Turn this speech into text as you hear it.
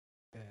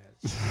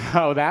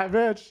Oh, that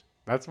bitch?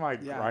 That's my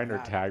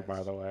grinder tag,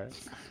 by the way.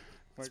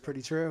 It's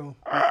pretty true.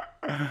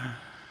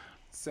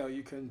 So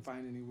you couldn't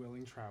find any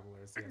willing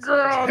travelers. Yes,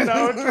 Girl,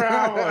 no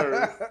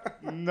travelers.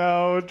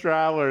 No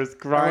travelers.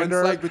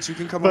 Grinder. Like, but you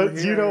can come over here.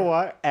 But you know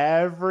what?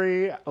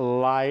 Every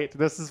light,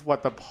 this is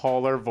what the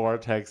polar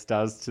vortex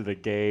does to the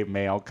gay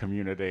male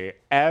community.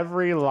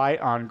 Every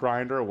light on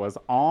Grinder was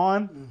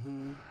on.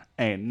 Mm-hmm.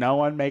 Ain't no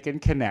one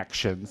making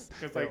connections.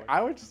 It's like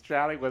I was just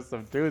chatting with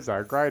some dudes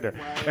on Grindr,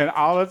 and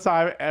all the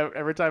time,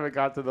 every time it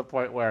got to the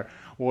point where,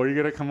 well, are you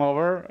gonna come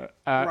over?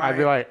 I'd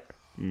be like,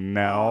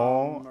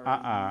 no,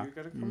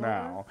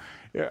 no.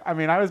 Yeah, I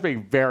mean, I was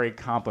being very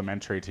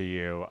complimentary to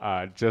you,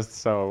 just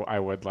so I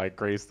would like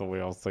grace the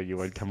wheels, so you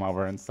would come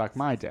over and suck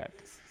my dick.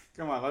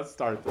 Come on, let's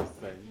start this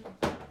thing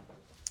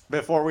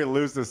before we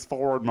lose this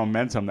forward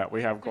momentum that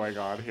we have going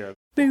on here.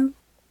 Boo,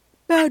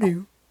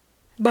 ba-doo,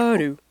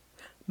 ba-doo.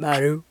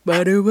 Badu,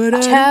 badu,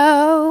 badu,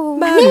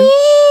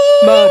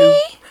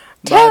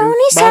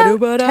 Tony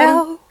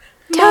Soto,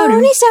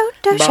 Tony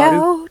Soto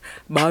Show,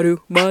 badu,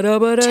 bada,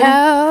 bada,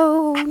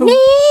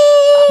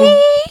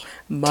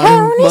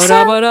 Tony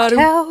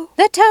Soto,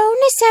 the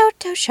Tony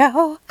Soto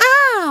Show.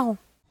 Ow!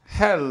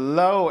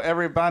 Hello,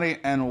 everybody,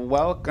 and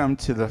welcome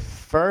to the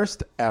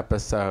first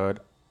episode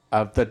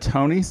of the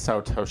Tony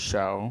Soto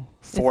Show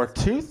for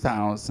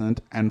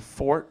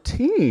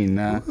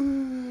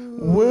 2014.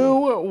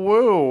 Woo,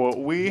 woo.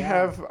 We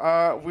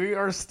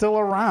are still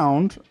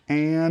around,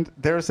 and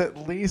there's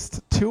at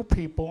least 2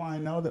 people I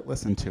know that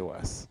listen to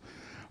us.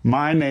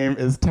 My name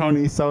is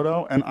Tony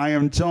Soto, and I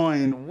am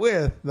joined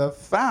with the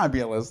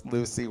fabulous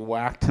Lucy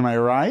Wack to my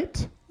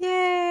right.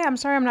 Yay, I'm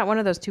sorry I'm not one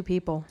of those 2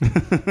 people.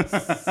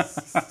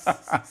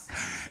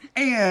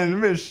 And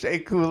Miss Shea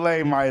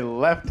Coulee, my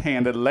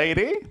left-handed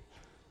lady.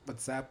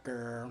 What's up,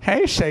 girl?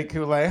 Hey, Shea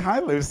Coulee. Hi,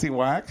 Lucy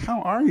Wack.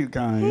 How are you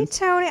guys? Hey,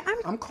 Tony.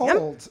 I'm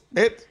cold.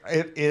 It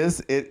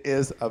is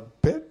a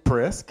bit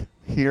brisk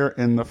here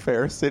in the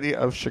fair city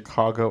of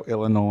Chicago,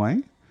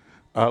 Illinois.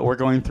 We're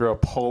going through a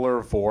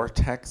polar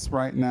vortex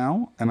right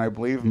now, and I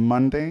believe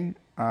Monday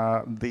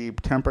the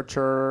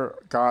temperature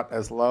got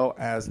as low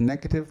as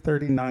negative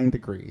 39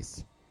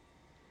 degrees.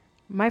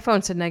 My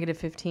phone said negative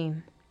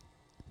 15.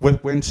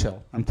 With wind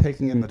chill. I'm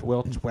taking in the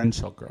wind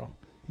chill, girl.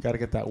 You got to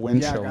get that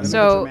wind chill. In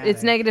so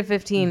it's negative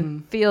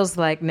 15, feels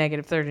like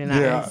negative 39.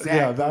 Yeah, exactly.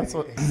 Yeah, that's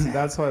what it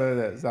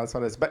is. That's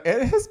what it is. But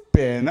it has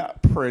been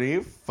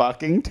pretty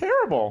fucking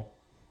terrible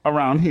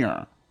around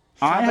here.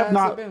 I have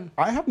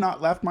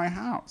not left my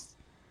house.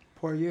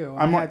 Poor you.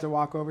 I had to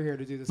walk over here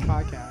to do this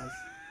podcast.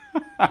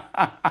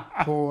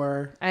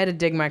 I had to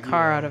dig my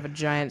car out of a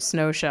giant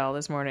snow shell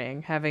this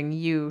morning, having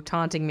you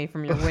taunting me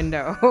from your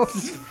window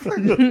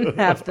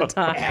half the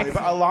time.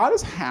 But a lot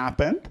has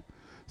happened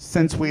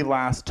since we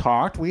last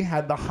talked. We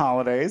had the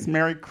holidays.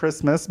 Merry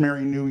Christmas,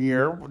 Merry New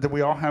Year. Did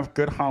we all have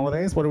good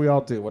holidays? What do we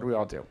all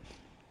do?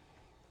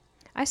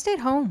 I stayed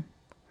home.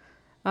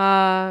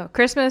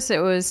 Christmas, it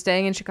was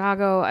staying in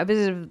Chicago. I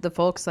visited the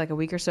folks like a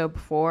week or so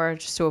before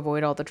just to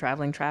avoid all the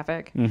traveling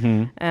traffic.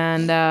 Mm-hmm.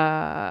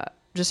 And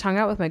just hung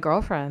out with my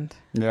girlfriend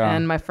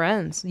and my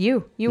friends.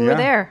 You were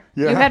there.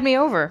 Yeah. You had me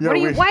over. Yeah,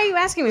 why are you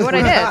asking me what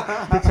I did?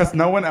 Because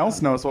no one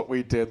else knows what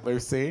we did,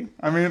 Lucy.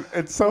 I mean,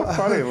 it's so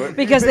funny.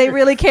 Because they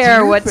really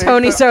care what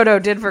Tony Soto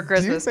did for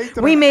Christmas.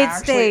 We made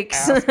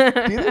steaks. Do you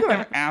think that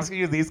I'm asking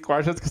you these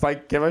questions because I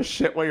give a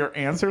shit what your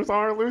answers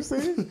are,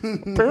 Lucy?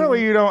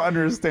 Apparently you don't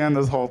understand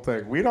this whole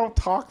thing. We don't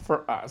talk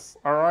for us,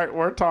 all right?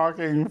 We're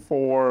talking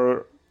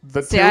for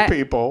the 2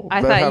 people.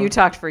 I thought you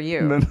talked for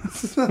you.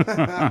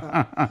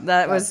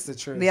 That was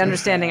the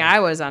understanding I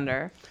was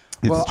under.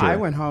 Well, I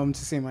went home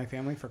to see my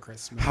family for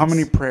Christmas. How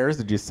many prayers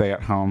did you say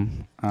at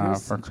home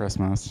for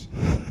Christmas?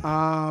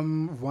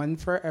 1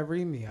 for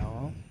every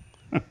meal.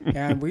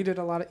 And we did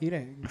a lot of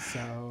eating,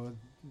 so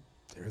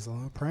there's a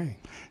lot of praying.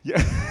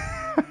 Yeah.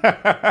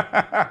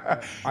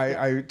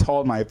 I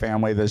told my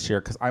family this year,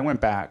 because I went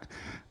back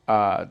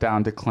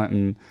down to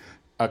Clinton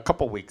a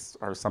couple weeks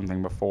or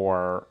something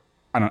before.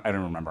 I don't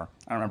remember.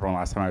 I don't remember when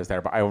last time I was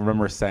there, but I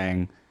remember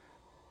saying,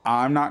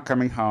 I'm not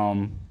coming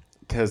home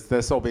because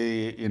this will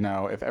be,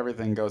 if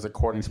everything goes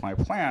according to my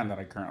plan that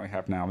I currently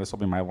have now, this will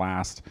be my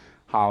last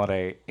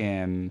holiday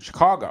in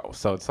Chicago.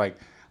 So it's like,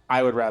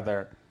 I would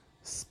rather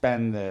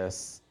spend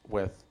this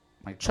with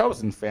my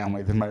chosen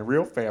family than my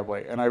real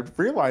family. And I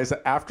realized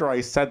that after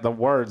I said the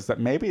words that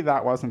maybe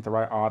that wasn't the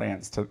right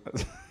audience to...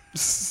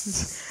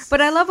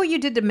 But I love what you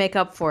did to make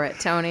up for it,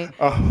 Tony.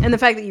 And the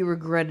fact that you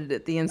regretted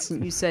it the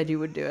instant you said you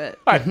would do it.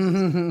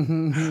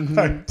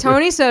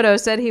 Tony Soto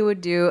said he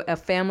would do a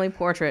family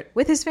portrait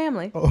with his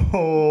family.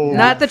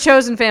 Not the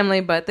chosen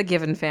family, but the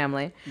given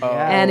family.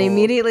 And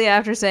immediately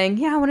after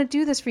saying, I want to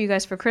do this for you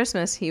guys for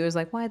Christmas, he was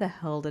like, why the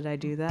hell did I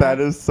do that? That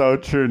is so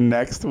true.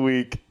 Next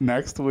Monday,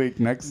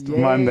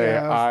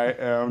 I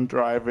am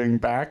driving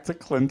back to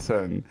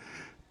Clinton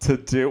to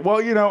do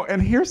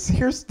and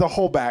here's the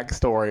whole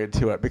backstory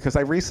to it, because I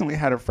recently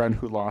had a friend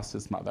who lost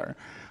his mother,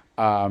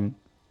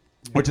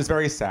 which is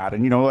very sad.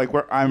 And like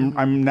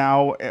I'm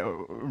now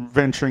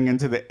venturing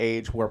into the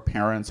age where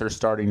parents are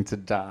starting to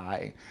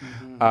die,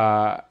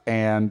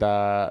 and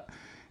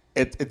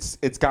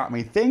it's got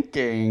me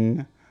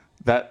thinking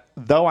that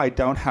though I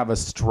don't have a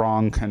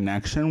strong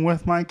connection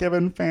with my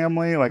given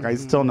family, like I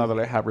still know that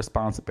I have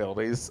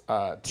responsibilities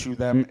to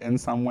them in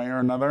some way or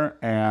another.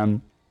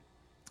 And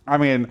I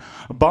mean,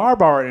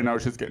 Barb already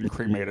knows she's getting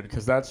cremated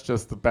because that's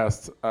just the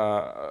best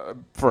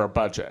for a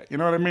budget. You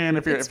know what I mean?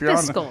 If you're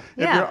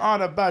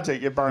on a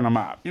budget, you burn them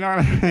up. You know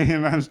what I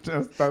mean?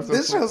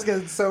 This show's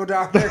getting so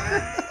dark.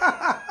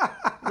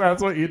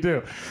 That's what you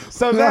do.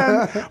 So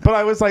then, but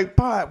I was like,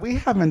 but we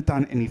haven't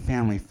done any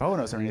family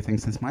photos or anything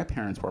since my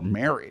parents were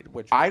married,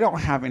 which I don't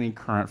have any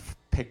current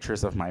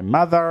pictures of my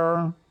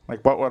mother.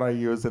 Like, what would I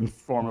use in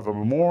form of a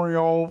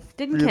memorial?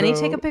 Didn't Kenny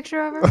take a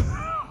picture of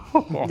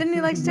her? Didn't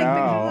he like to take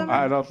pictures of her?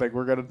 I don't think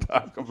we're going to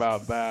talk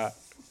about that.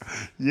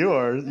 You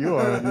are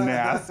a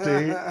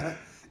nasty,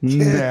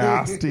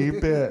 nasty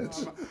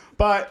bitch.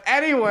 But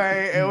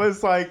anyway, it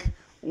was like,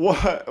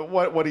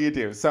 what do you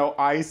do? So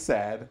I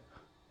said,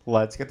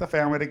 let's get the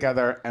family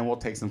together and we'll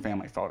take some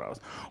family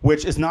photos,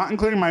 which is not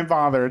including my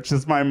father. It's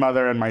just my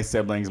mother and my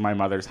siblings, my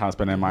mother's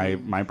husband and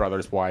my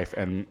brother's wife.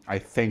 And I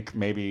think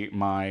maybe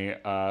my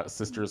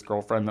sister's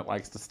girlfriend that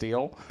likes to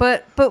steal.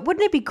 But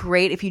wouldn't it be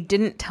great if you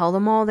didn't tell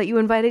them all that you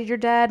invited your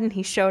dad and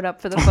he showed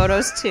up for the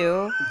photos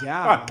too?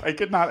 Yeah. I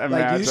could not imagine.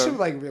 Like, you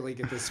should really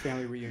get this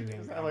family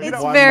reunion.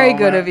 It's very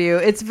good of you.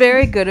 It's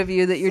very good of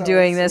you that you're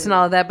doing this and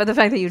all of that. But the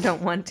fact that you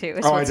don't want to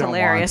is what's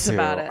hilarious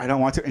about it. I don't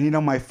want to.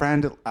 And my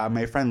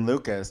friend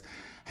Lucas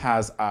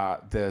has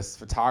this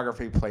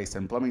photography place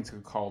in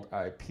Bloomington called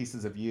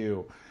Pieces of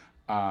You.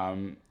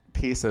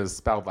 Pieces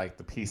spelled like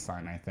the peace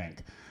sign, I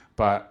think.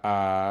 But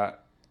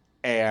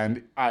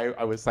and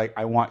I was like,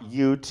 I want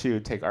you to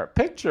take our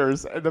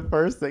pictures. And the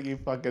first thing he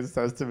fucking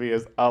says to me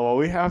is, oh, well,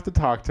 we have to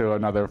talk to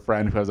another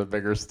friend who has a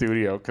bigger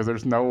studio because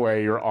there's no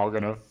way you're all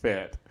going to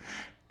fit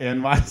in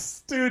my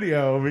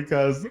studio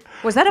because...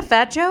 Was that a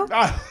fat joke?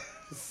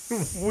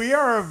 We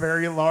are a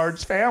very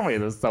large family,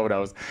 the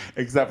Sotos,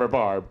 except for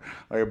Barb.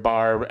 Like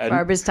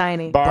Barb is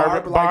tiny.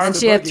 Barb and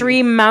she had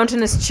 3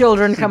 mountainous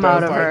children come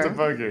out of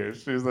her.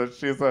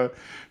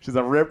 She's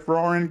a rip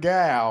roaring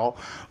gal.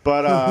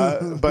 But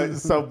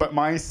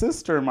my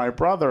sister and my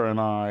brother and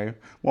I,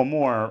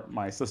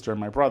 my sister and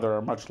my brother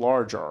are much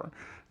larger.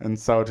 And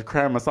so to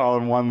cram us all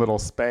in one little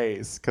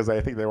space, because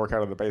I think they work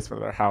out of the basement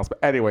of their house. But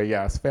anyway,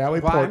 yes,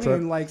 family portrait. I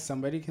mean, like,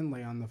 somebody can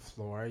lay on the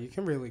floor. You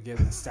can really get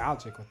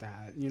nostalgic with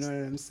that. You know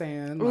what I'm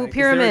saying? Ooh, like,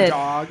 pyramid. Is there a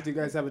dog? Do you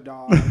guys have a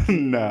dog?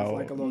 No.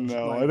 Like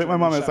I think my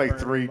mom has like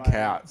 3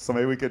 cats, so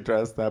maybe we could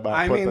dress them up.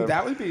 I mean,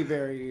 that would be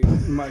very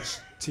much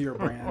to your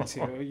brand,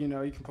 too. You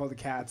know, you can pull the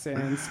cats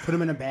in, put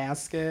them in a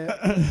basket.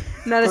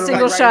 Not a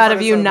single shot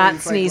of you not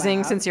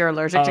sneezing since you're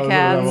allergic to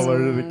cats. I'm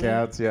allergic to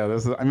cats, yeah.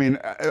 This is, I mean...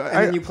 and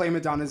then you play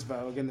Madonna's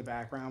Vogue in the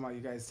background while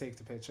you guys take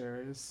the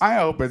pictures. I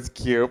hope it's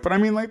cute, but I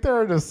mean, like, there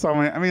are just so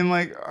many... I mean,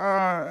 like,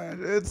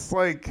 it's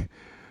like...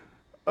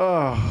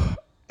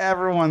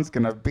 everyone's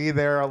gonna be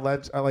there.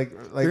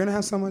 You're gonna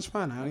have so much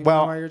fun. I don't even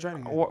know why you're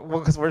dreading it.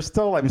 Well, because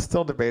I'm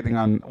still debating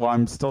on... Well,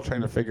 I'm still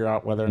trying to figure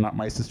out whether or not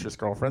my sister's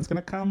girlfriend's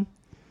gonna come.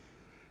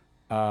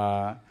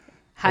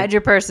 Hide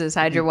your purses,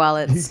 hide your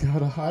wallets. You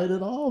gotta hide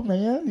it all,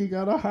 man. You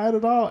gotta hide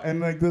it all. And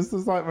like, this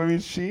is like, I mean,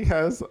 she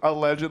has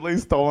allegedly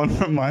stolen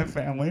from my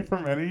family for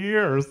many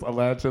years.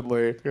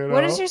 Allegedly. You know?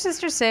 What does your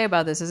sister say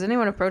about this? Has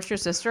anyone approached your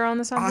sister on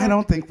this subject? I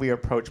don't think we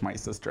approach my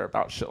sister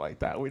about shit like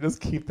that. We just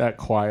keep that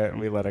quiet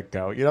and we let it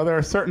go. You know, there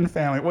are certain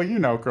family,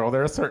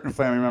 there are certain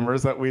family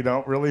members that we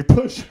don't really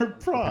push or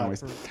prod.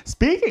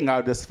 Speaking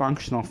of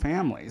dysfunctional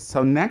families,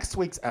 so next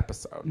week's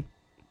episode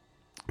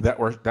that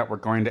we're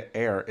going to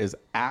air is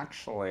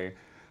actually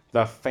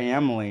the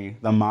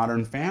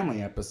Modern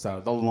Family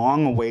episode, the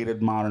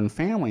long-awaited Modern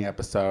Family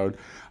episode,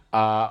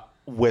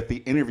 with the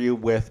interview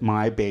with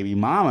my baby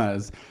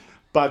mamas.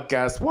 But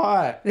guess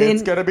what?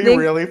 It's going to be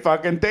really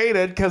fucking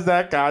dated because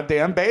that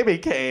goddamn baby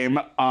came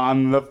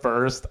on the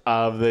 1st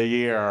of the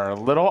year.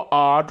 Little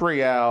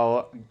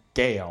Audrielle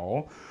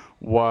Gale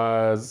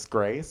was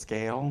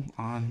grayscale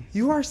on...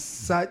 You are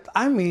such...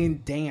 I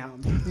mean,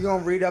 damn. You're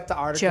going to read up the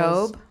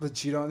articles, Job?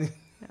 But you don't...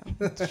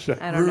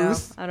 I don't know.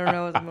 I don't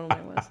know what the middle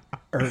name was.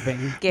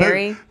 Irving.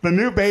 Gary. The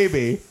new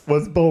baby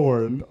was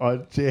born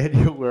on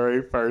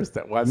January 1st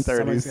at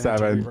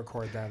 1:37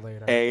 record that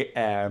later.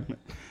 a.m.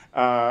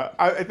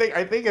 I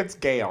think it's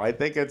Gail. I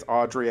think it's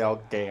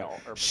Audrielle Gale.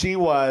 She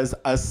was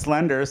a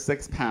slender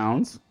 6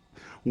 pounds,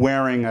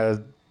 wearing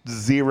a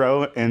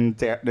 0 in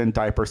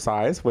diaper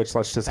size, which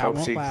let's just hope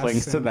she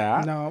clings to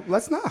that. No,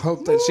 let's not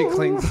hope that she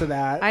clings to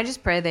that. I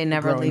just pray they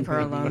never leave her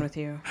alone with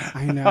you.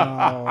 I know.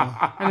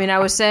 I mean, I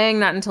was saying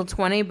not until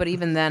 20, but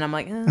even then I'm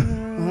like,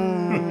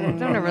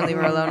 don't ever leave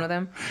her alone with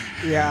him.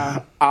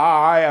 Yeah.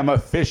 I am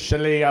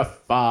officially a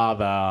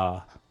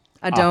father.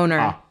 A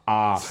donor.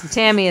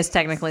 Tammy is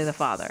technically the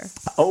father.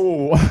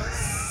 Oh.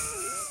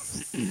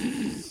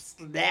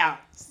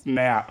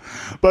 Snap.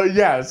 But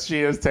yes, she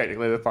is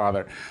technically the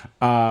father.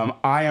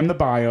 I am the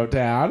bio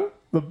dad.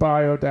 the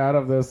bio dad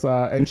of this,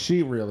 and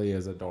she really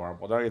is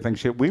adorable, don't you think?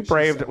 We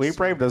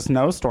braved a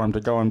snowstorm to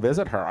go and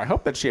visit her. I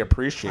hope that she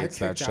appreciates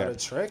that shit. I kicked out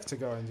a trick to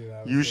go and do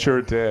that. You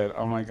sure did.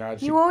 Oh my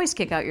God. You always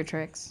kick out your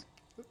tricks.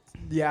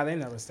 Yeah, they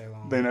never stay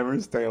long. They never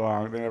stay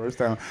long.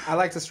 I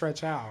like to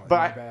stretch out.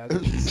 But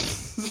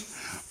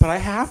but I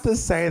have to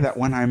say that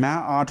when I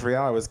met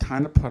Audrielle, I was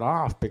kind of put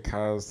off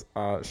because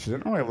she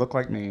didn't really look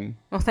like me.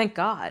 Well, thank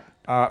God.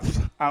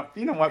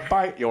 You know what?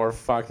 Bite your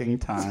fucking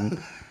tongue.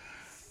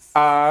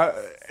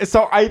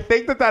 So I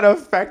think that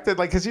affected,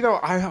 like, because, you know,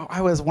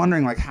 I was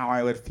wondering, like, how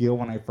I would feel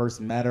when I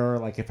first met her,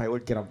 like, if I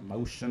would get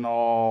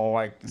emotional,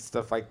 like,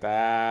 stuff like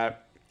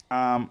that.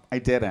 I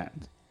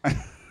didn't. It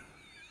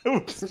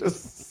was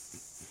just...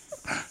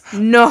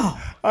 No.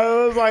 I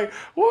was like,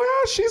 well,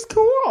 yeah, she's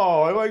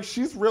cool. Like,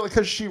 she's really,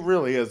 because she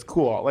really is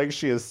cool. Like,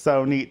 she is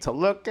so neat to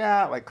look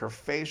at. Like, her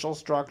facial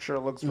structure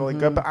looks really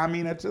good. But, I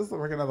mean, it's just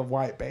like another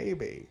white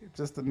baby.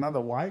 Just another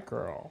white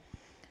girl.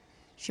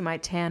 She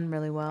might tan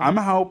really well. I'm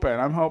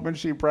hoping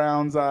she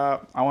browns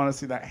up. I want to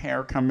see that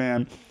hair come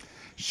in.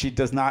 She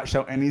does not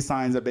show any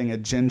signs of being a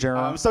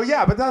ginger. So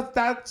yeah, but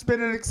that's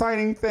been an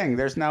exciting thing.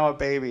 There's now a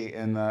baby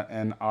in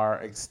our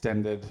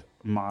extended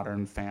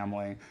modern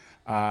family,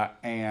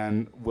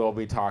 and we'll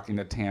be talking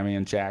to Tammy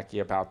and Jackie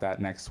about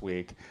that next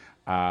week.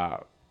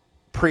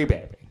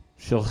 Pre-baby,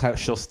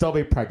 she'll still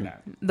be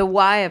pregnant. The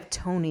why of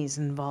Tony's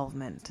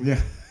involvement. Yeah,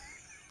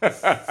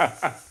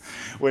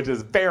 which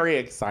is very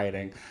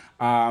exciting.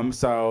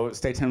 So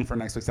stay tuned for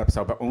next week's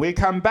episode. But when we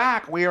come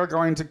back, we are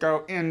going to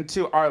go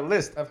into our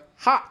list of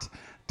hot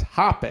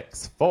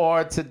topics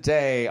for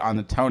today on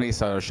the Tony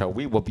Soto Show.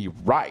 We will be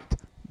right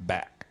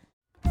back.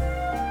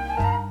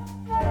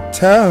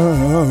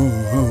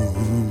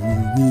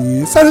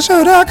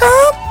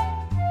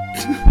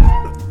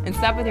 TonySotoShow.com. And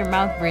stop with your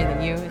mouth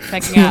breathing. It's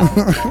checking out.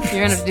 You're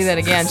going to have to do that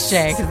again,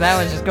 Shay, because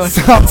that was just going...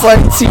 Sounds like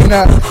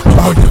Tina.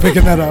 Oh, you're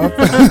picking that up.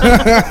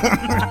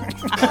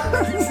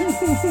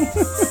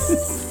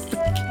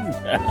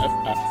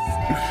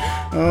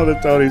 Oh, the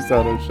Tony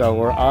Soto Show,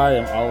 where I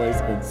am always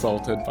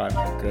insulted by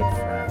my good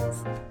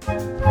friends.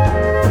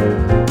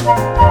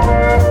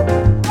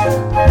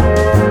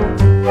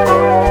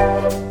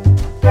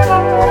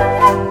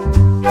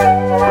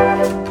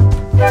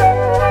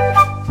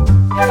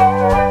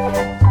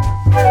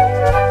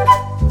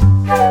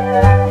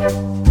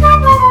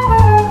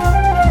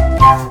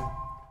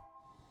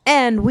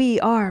 And we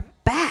are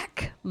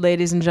back,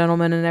 ladies and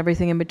gentlemen, and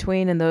everything in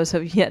between, and those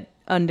have yet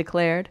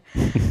undeclared.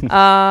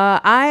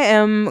 I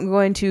am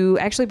going to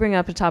actually bring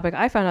up a topic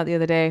I found out the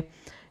other day,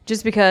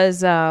 just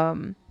because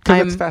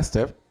it's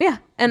festive. Yeah,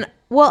 and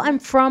well, I'm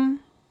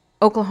from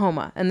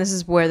Oklahoma, and this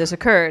is where this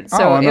occurred.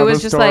 So it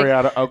was just story like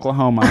out of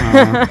Oklahoma.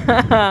 Huh?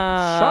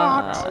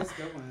 Shocked.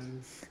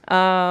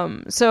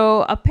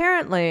 So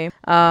apparently,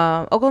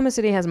 Oklahoma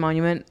City has a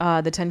monument,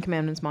 the Ten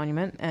Commandments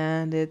Monument,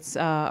 and it's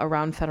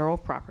around federal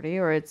property,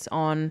 or it's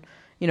on,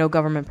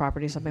 government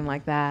property, something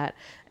like that.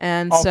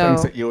 And all so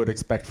things that you would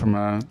expect from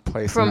a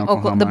place from in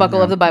Oklahoma, the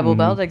buckle of the Bible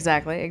Belt,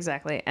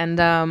 exactly. And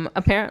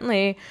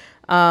apparently,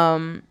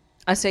 a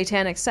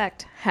satanic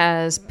sect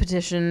has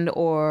petitioned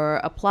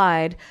or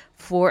applied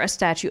for a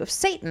statue of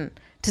Satan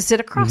to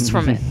sit across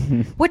from it,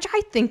 which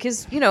I think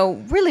is,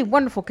 really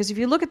wonderful. Because if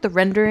you look at the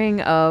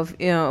rendering of,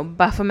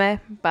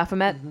 Baphomet,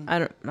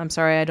 I'm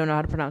sorry, I don't know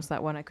how to pronounce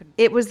that one.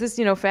 It was this,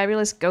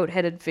 fabulous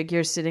goat-headed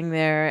figure sitting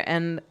there,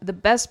 and the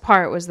best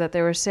part was that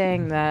they were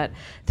saying that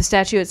the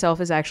statue itself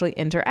is actually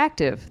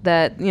interactive.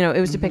 That it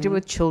was depicted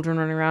with children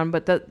running around,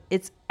 but that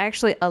it's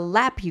actually a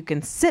lap you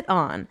can sit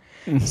on,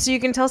 so you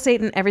can tell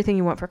Satan everything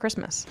you want for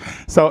Christmas.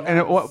 So,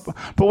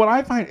 but what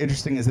I find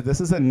interesting is that this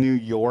is a New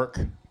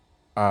York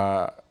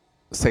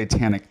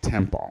satanic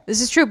temple.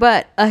 This is true,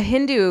 but a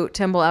Hindu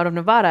temple out of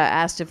Nevada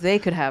asked if they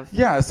could have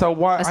so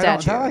why a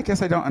statue. I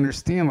guess I don't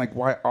understand, like,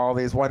 why all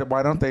these, why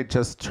don't they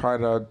just try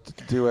to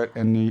do it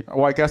in New York?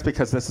 Well, I guess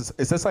because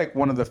is this like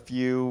one of the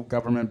few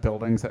government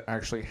buildings that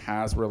actually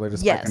has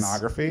religious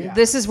iconography? Yeah.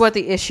 This is what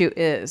the issue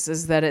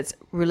is that it's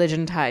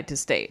religion tied to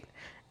state,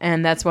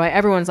 and that's why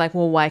everyone's like,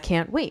 well, why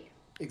can't we?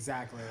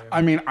 Exactly.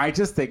 I mean, I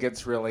just think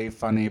it's really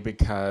funny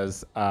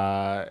because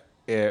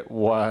it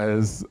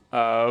was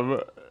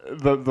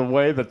the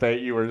way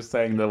that you were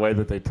saying, the way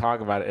that they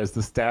talk about it is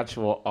the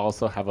statue will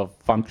also have a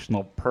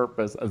functional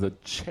purpose as a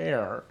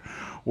chair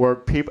where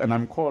people, and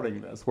I'm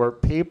quoting this, where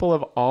people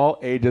of all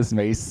ages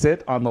may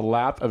sit on the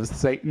lap of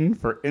Satan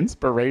for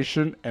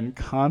inspiration and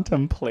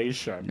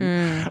contemplation.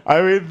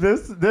 I mean,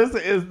 this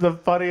is the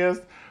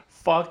funniest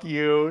fuck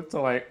you to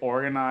like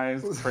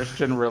organized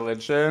Christian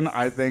religion.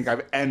 I think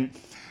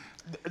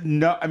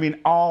no, I mean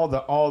all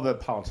the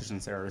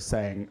politicians there are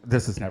saying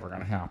this is never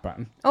going to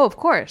happen. Oh, of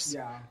course.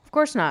 Yeah. Of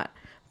course not.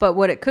 But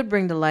what it could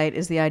bring to light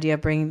is the idea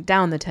of bringing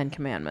down the Ten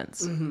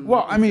Commandments. Mm-hmm.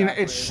 Well, I mean,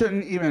 it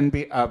shouldn't even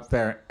be up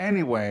there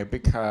anyway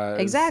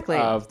because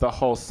of the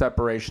whole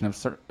separation of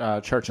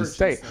church and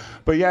state.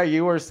 But yeah,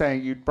 you were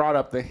saying, you brought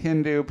up the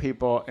Hindu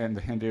people and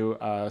the Hindu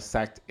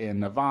sect in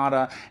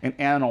Nevada, an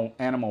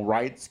animal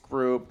rights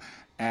group.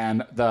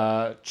 And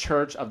the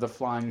Church of the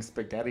Flying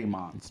Spaghetti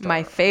Monster.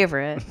 My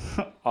favorite.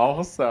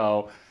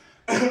 Also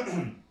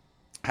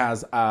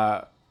has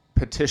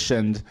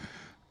petitioned this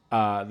For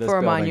a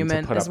building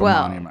monument to put as up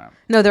well. a monument.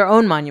 No, their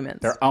own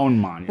monuments. Their own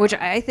monument. Which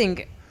I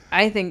think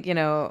you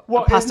know,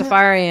 Well, a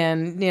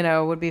Pastafarian, you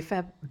know, would be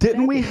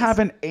Didn't we fabulous. have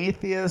an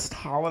atheist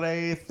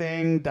holiday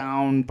thing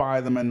down by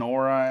the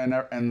menorah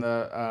and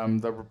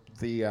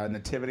the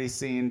nativity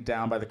scene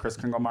down by the Kris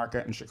Kringle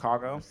Market in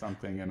Chicago?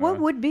 Something. What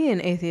would be an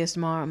atheist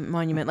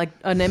monument? Like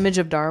an image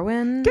of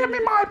Darwin? Give me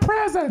my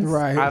presents.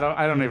 Right. I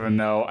don't even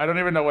know. I don't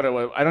even know what it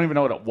was. I don't even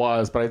know what it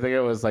was. But I think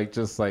it was like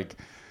just like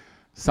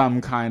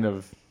some kind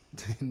of.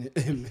 An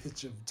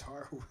image of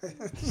Darwin.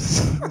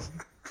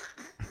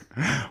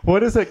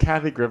 What is it?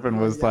 Kathy Griffin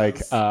was yes.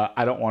 like,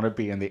 I don't want to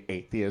be in the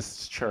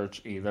atheist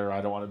church either.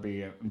 I don't want to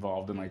be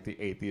involved in like the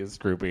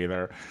atheist group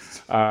either.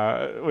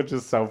 Which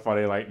is so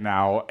funny. Like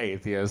now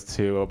atheists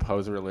who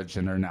oppose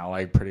religion are now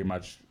like pretty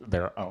much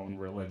their own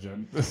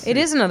religion. It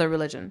is another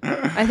religion.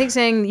 I think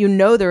saying you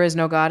know there is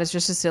no God is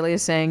just as silly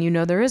as saying you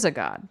know there is a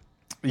God.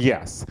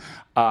 Yes.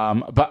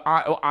 But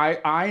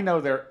I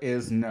know there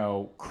is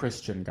no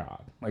Christian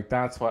God. Like,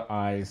 that's what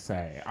I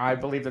say. I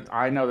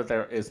know that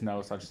there is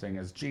no such thing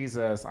as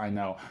Jesus. I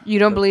know. You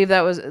don't believe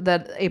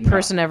that a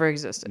person ever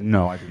existed.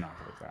 No, I do not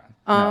believe that.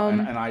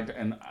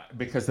 No,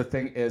 because the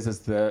thing is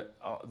the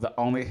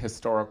only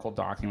historical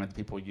document that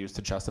people use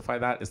to justify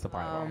that is the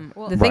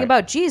Bible. The thing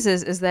about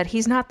Jesus is that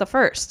he's not the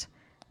first.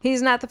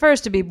 He's not the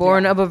first to be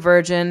born of a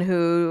virgin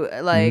who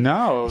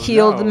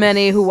healed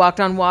many, who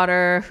walked on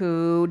water,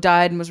 who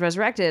died and was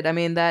resurrected. I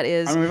mean, that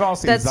is. I mean, we've all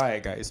seen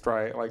Zeitgeist,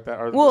 right? Like that.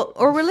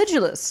 Or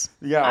Religulous.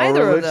 Yeah,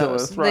 either or of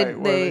those.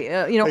 right? They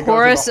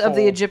Horus of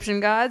the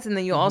Egyptian gods, and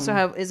then you also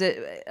have, is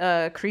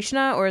it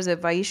Krishna or is it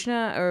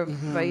Vaishna or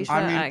Vaishna?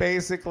 I mean,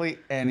 basically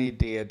any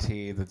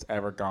deity that's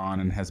ever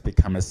gone and has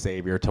become a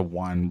savior to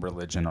one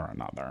religion or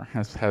another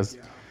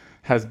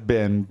has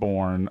been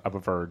born of a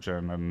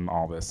virgin and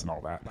all this and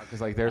all that.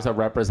 Because like there's a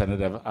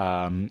representative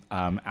out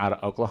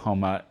of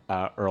Oklahoma,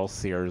 Earl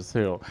Sears,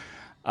 who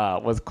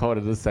was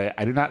quoted to say,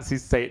 "I do not see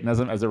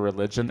Satanism as a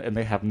religion, and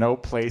they have no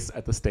place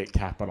at the state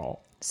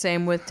capitol."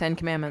 Same with Ten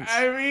Commandments.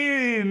 I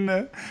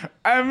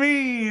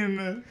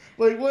mean,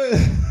 like what?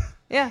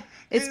 Yeah,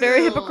 it's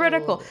very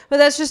hypocritical. But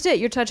that's just it.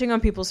 You're touching on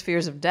people's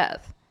fears of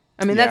death.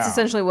 I mean, that's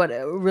essentially what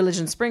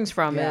religion springs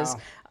from is,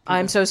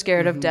 I'm so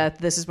scared of death.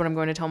 This is what I'm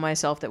going to tell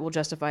myself that will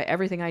justify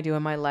everything I do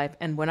in my life.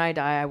 And when I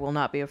die, I will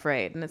not be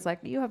afraid. And it's like,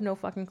 you have no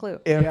fucking clue.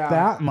 If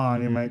that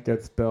monument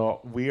gets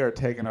built, we are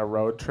taking a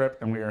road trip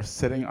and we are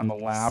sitting on the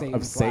lap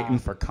of Satan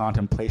for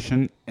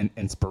contemplation and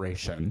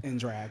inspiration. In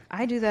drag.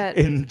 I do that.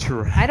 In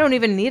drag. I don't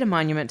even need a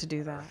monument to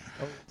do that.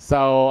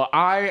 So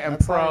I am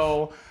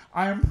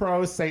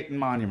pro Satan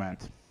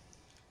monument.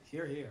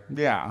 Here.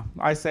 Yeah,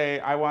 I say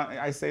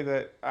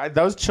that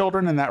those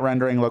children in that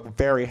rendering look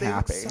very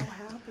happy. Look so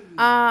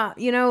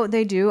happy.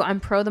 They do. I'm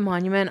pro the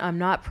monument. I'm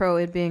not pro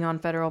it being on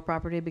federal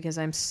property because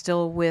I'm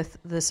still with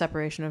the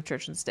separation of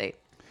church and state.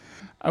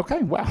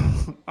 Okay, well,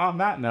 on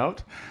that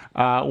note,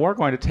 we're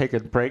going to take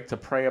a break to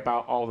pray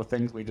about all the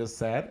things we just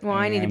said. Well,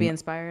 I need to be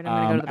inspired.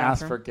 I'm going to go to the bathroom.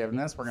 Ask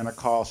forgiveness. We're going to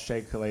call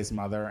Shea Coulee's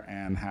mother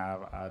and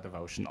have a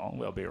devotional.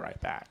 We'll be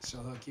right back. She'll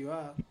hook you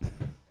up.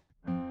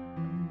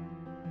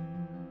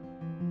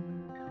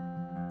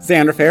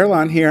 Sandra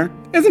Fairlawn here.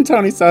 Isn't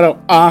Tony Soto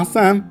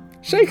awesome?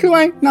 Shea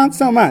Coulee, not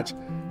so much.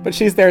 But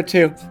she's there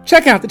too.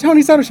 Check out The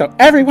Tony Soto Show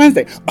every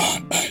Wednesday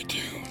on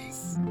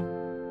iTunes.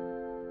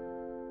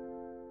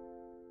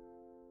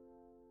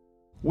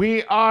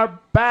 We are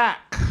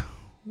back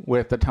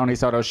with The Tony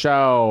Soto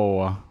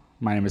Show.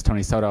 My name is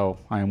Tony Soto.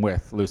 I am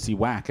with Lucy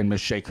Wack and Miss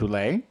Shea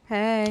Coulee.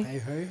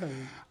 Hey. Hey.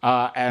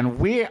 And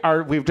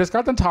we've just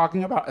got them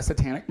talking about a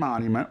satanic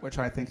monument, which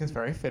I think is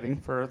very fitting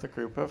for the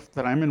group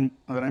that I'm in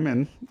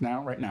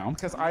right now,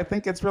 because I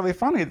think it's really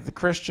funny that the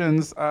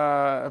Christians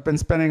have been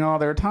spending all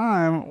their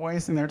time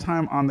wasting their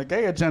time on the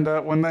gay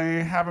agenda when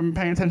they haven't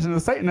been paying attention to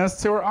the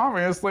Satanists, who are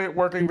obviously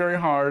working very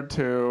hard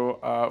to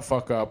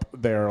fuck up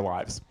their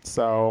lives.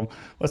 So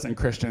listen,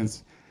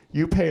 Christians,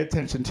 you pay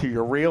attention to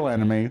your real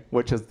enemy,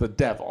 which is the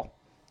devil.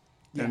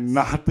 Yes. And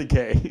not the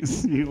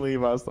gays. You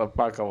leave us the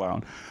fuck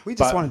alone. We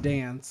just want to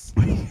dance.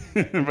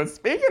 But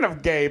speaking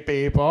of gay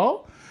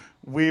people,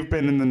 we've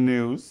been in the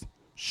news.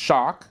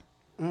 Shocker.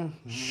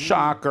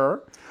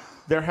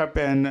 There have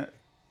been...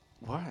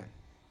 What?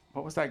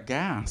 What was that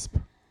gasp?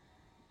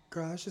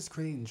 Girl, that's just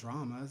creating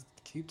drama.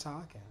 Keep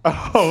talking.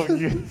 Oh,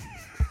 you...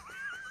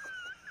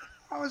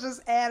 I was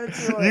just adding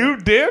to it. You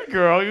did,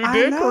 girl. You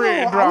did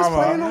create drama. I was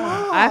playing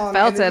along. I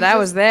felt it. I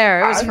was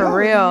there. It was for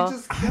real.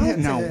 I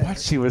didn't know what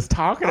she was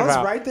talking about. I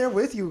was right there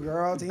with you,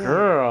 girl. Damn.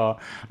 Girl,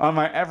 on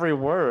my every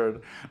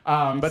word.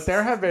 But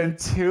there have been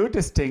two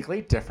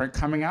distinctly different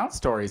coming out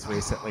stories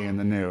recently in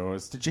the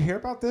news. Did you hear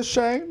about this,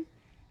 Shay?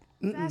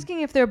 I'm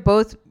asking if they're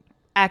both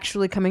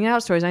actually coming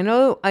out stories. I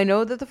know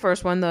that the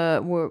first one,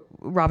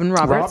 Robin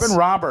Roberts. Robin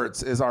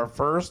Roberts is our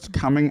first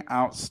coming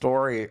out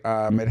story.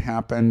 It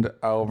happened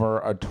over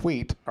a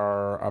tweet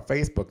or a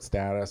Facebook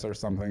status or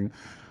something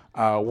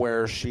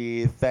where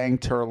she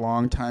thanked her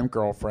longtime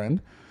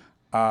girlfriend.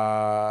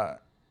 I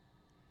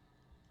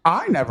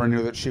never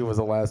knew that she was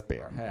a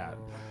lesbian. Yeah.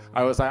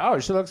 I was like, oh,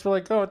 she looks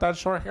really good with that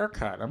short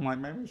haircut. I'm like,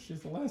 maybe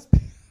she's a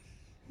lesbian.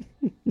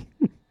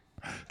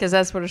 Because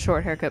that's what a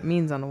short haircut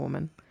means on a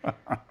woman.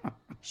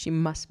 She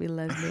must be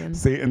lesbian.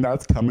 See, and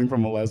that's coming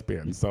from a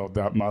lesbian, so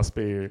that must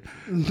be.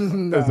 Is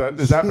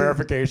that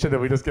verification?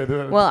 Did we just get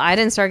it? Well, I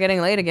didn't start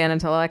getting laid again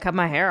until I cut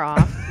my hair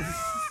off.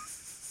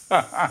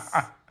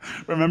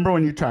 Remember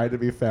when you tried to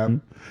be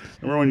femme?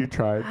 Remember when you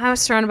tried? I was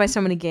surrounded by so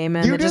many gay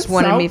men You that just did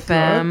wanted so me good,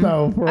 femme.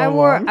 though, for a I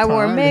wore long time. You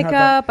had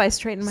makeup. that I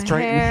straightened my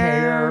Straightened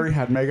hair. You hair.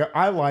 had makeup.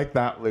 I like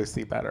that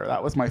Lucy better.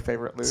 That was my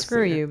favorite Lucy.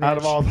 Screw you, Out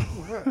of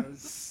bitch. all.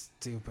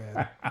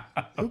 Stupid.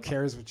 Who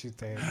cares what you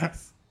think?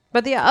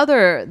 But the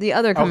other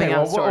coming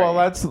out story.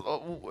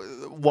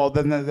 Well,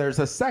 then there's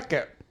a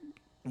second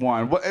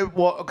one.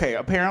 Well, okay.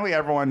 Apparently,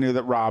 everyone knew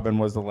that Robin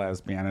was a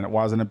lesbian, and it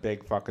wasn't a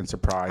big fucking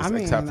surprise, I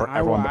mean, except for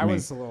everyone but I me.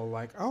 was a little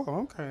like,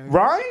 oh, okay.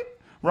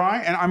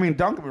 Right? And I mean,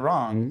 don't get me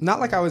wrong. Not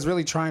like I was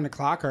really trying to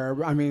clock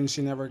her. I mean,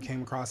 she never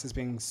came across as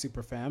being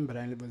super femme, but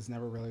I was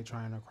never really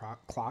trying to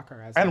clock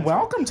her. As And much.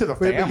 welcome to the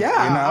But family.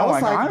 yeah, you know? I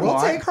was like, we'll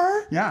like- take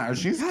her. Yeah,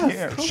 she's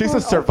Yes, come she's on,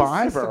 a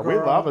survivor. sister We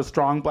girl. love a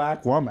strong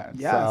black woman.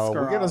 Yes, so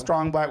we get a girl.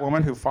 strong black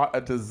woman who fought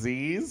a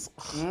disease.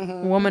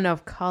 Woman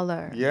of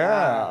color.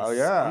 Yeah, Yes.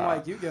 yeah. I'm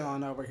like, you get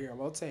on over here.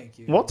 We'll take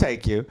you. We'll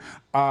take you.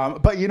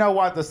 But you know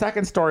what? The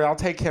second story, I'll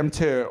take him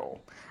too.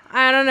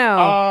 I don't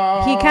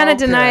know. He kind of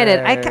denied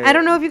it. I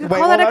don't know if you could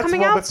call that a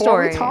coming out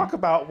story. Before we talk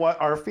about what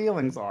our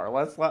feelings are,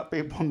 let's let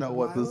people know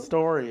what the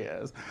story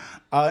is.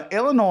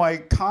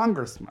 Illinois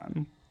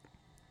Congressman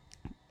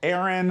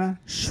Aaron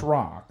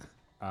Schrock,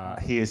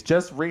 he has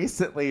just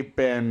recently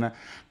been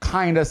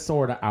kind of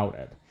sort of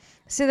outed.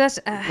 See, that's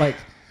Like,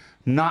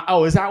 not.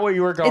 Oh, is that where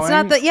you were going?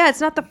 it's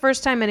not the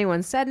first time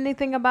anyone said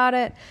anything about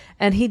it,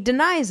 and he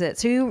denies it.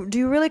 So do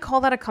you really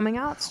call that a coming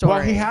out story?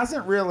 Well, he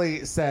hasn't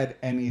really said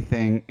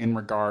anything in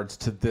regards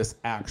to this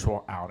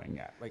actual outing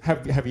yet. Like,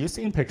 have you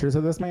seen pictures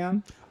of this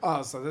man?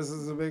 Oh, so this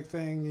is a big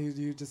thing.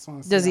 You just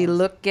want to. Does he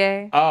look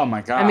gay? Oh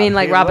my God! I mean,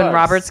 like he Robin looks-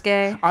 Roberts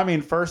gay? I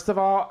mean, first of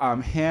all,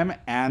 him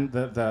and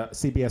the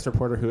CBS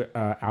reporter who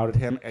outed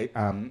him,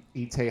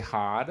 Ite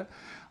Had,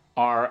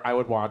 I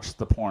would watch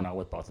the porno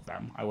with both of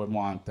them. I would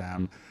want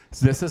them.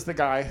 So this is the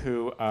guy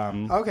who.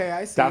 Okay,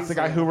 I see. That's the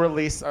guy who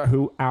released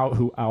who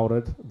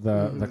outed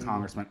the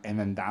congressman, and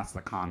then that's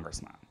the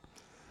congressman.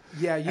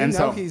 Yeah, you And know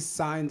so- he's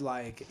signed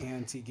like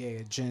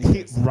anti-gay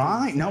agendas.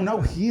 Right? No,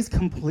 he's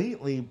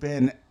completely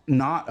been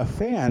not a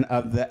fan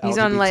of the. He's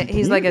LGBT on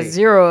he's like a community.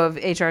 zero of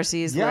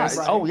HRC's Yeah. list.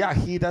 Right. Oh yeah.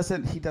 He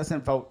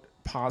doesn't vote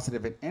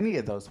positive in any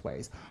of those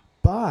ways.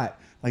 But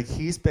like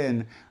he's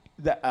been,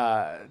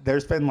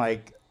 there's been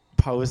like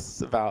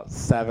posts about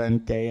 7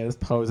 gayest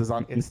poses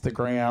on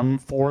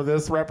Instagram for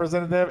this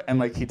representative, and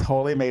like he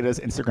totally made his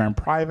Instagram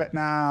private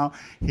now.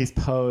 He's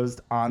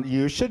posed on.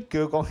 You should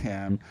Google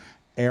him.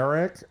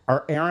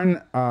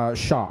 Aaron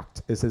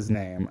Shocked is his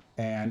name,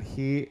 and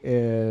he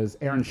is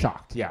Aaron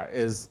Shocked. Yeah,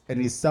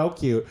 and he's so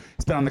cute.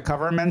 He's been on the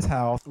cover of Men's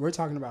Health. We're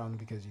talking about him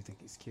because you think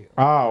he's cute.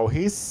 Oh,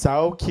 he's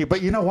so cute.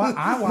 But you know what?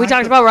 We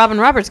talked about Robin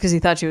Roberts because he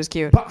thought she was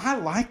cute. But I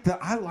like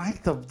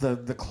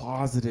the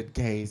closeted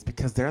gays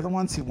because they're the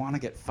ones who want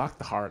to get fucked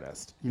the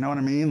hardest. You know what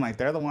I mean? Like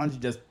they're the ones you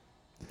just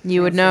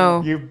You would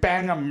know. you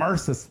bang them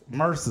mercilessly.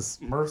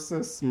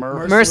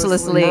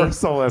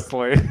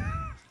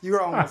 You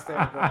were almost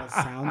there, girl.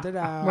 Sound it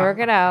out. Work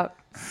it out.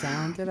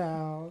 Sound it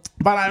out.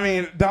 But I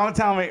mean, don't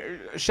tell me,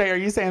 Shay. Are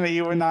you saying that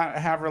you would not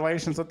have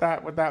relations with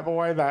that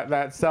boy,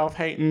 that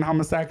self-hating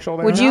homosexual?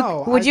 There?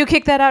 Would you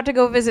kick that out to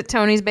go visit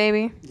Tony's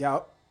baby?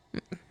 Yep.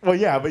 Well,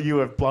 yeah, but you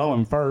would blow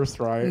him first,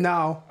 right?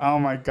 No. Oh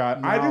my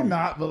God, I No. do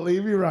not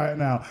believe you right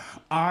now.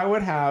 I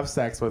would have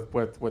sex with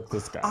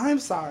this guy. I'm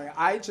sorry.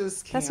 I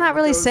just can't. That's not with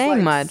really those, saying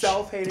like, much.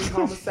 Self-hating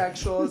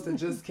homosexuals that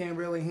just can't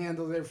really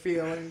handle their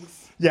feelings.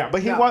 Yeah,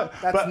 but he No, was.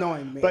 that's but,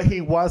 annoying me. But he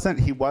wasn't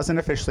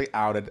officially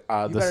outed. The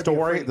better be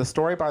story. afraid. The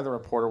story by the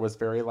reporter was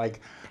very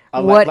like.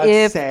 What let's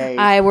if say,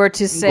 I were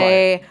to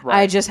say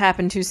Right. I just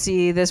happened to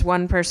see this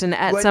one person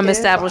at What some if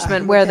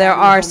establishment I'm where there a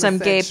are some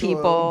gay homosexual?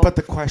 people? But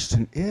the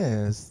question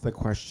is,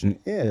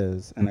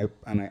 and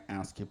I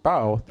ask you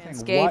both,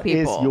 It's gay what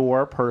is people.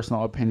 your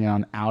personal opinion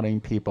on outing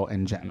people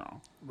in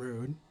general?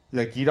 Rude.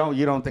 Like you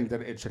don't think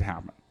that it should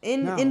happen.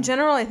 No. In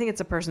general, I think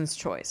it's a person's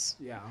choice.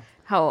 Yeah.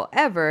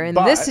 However, in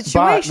this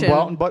situation,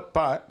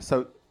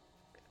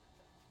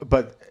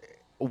 But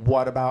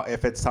what about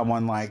if it's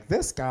someone like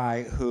this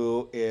guy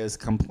who is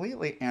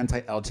completely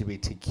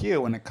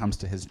anti-LGBTQ when it comes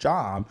to his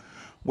job,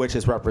 which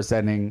is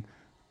representing,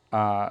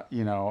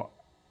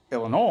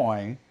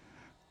 Illinois?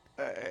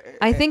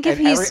 I think if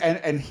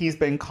and he's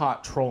been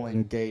caught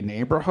trolling gay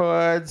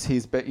neighborhoods.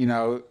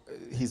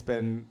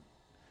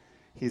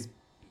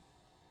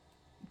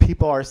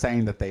 People are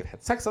saying that they've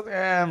had sex with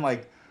him.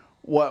 Like,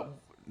 what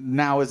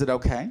now? Is it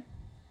okay?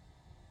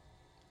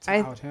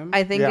 Out him.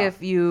 I think Yeah.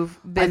 if you've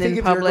I been think in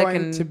if you're public going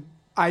and to,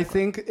 I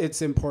think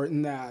it's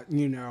important that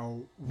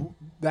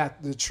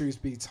that the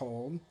truth be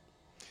told.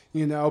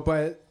 you know.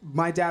 But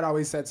my dad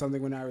always said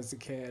something when I was a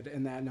kid,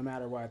 and that no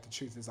matter what, the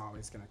truth is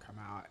always going to come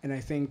out. And I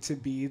think to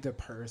be the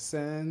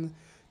person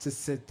to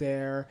sit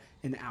there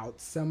and out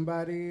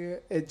somebody,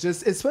 it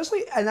just,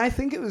 especially, and I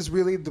think it was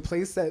really the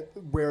place that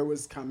where it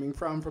was coming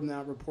from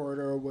that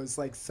reporter was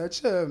like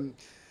such a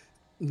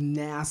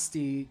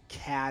nasty,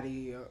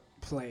 catty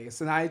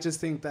place. And I just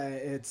think that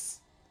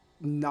it's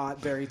not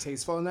very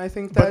tasteful, and I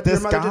think that your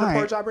mother did a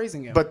poor job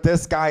raising you. But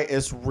this guy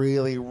is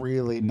really,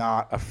 really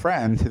not a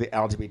friend to the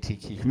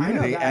LGBTQ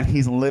community, and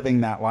he's living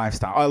that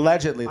lifestyle,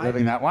 allegedly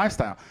living that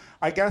lifestyle.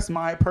 I guess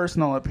my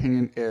personal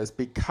opinion is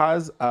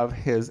because of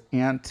his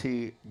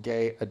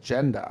anti-gay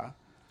agenda,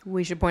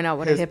 we should point out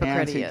what a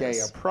hypocrite he is. His anti-gay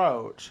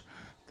approach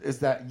is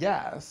that,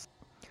 yes.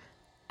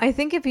 I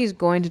think if he's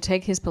going to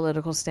take his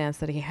political stance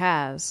that he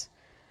has,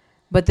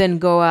 but then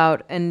go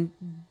out and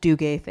do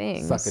gay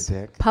things. Suck a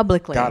dick.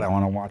 Publicly. God, I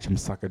want to watch him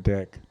suck a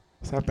dick.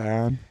 Is that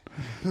bad?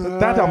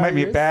 That don't make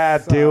me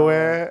bad, do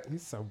it?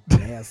 He's so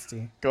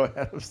nasty. Go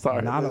ahead. I'm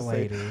sorry. Not a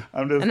lady.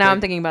 And now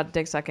I'm thinking about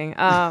dick sucking.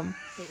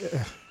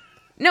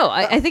 No,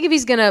 I think if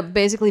he's going to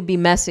basically be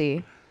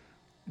messy.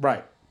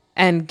 Right.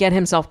 And get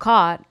himself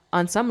caught,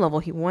 on some level,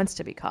 he wants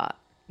to be caught.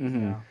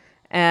 Mm-hmm. Yeah.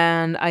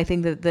 And I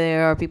think that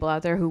there are people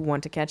out there who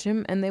want to catch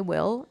him, and they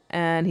will.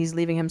 And he's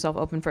leaving himself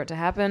open for it to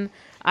happen.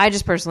 I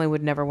just personally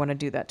would never want to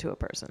do that to a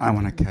person. I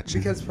want to catch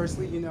him. Because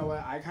personally, you know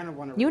what? I kind of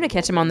want to... You want to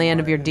catch him on the end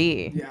of your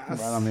D. Yes.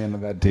 Right on the end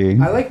of that D.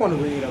 I want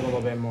to read a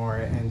little bit more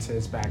into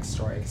his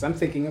backstory, because I'm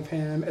thinking of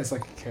him as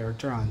like a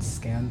character on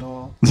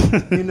Scandal,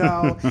 you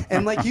know?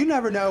 And like, you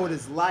never know what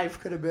his life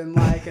could have been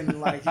like.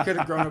 And like, he could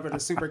have grown up in a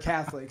super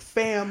Catholic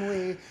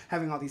family,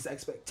 having all these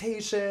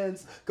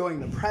expectations, going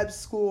to prep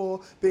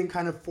school, being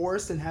kind of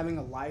forced and having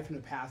a life and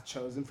a path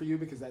chosen for you,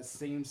 because that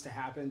seems to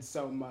happen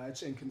so much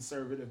in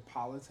conservative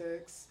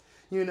politics,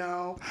 you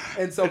know?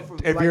 And so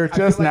if you're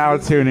just now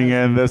tuning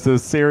in, this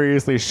is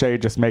seriously Shay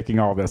just making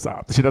all this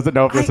up. She doesn't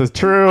know if this is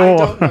true. I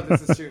don't know if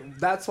this is true.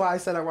 That's why I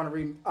said I want to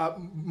read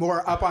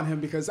more up on him,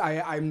 because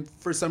I'm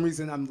for some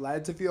reason I'm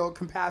led to feel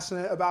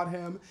compassionate about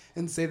him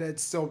and say that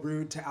it's still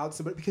rude to out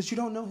somebody because you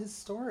don't know his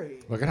story.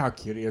 Look at how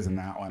cute he is in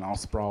that one, all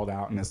sprawled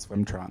out in his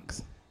swim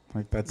trunks.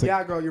 Like that's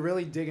girl, you're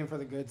really digging for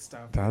the good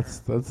stuff. That's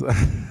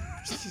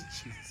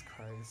Jesus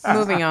Christ.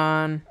 Moving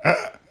on.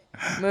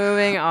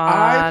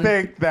 I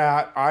think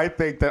that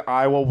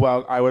I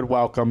would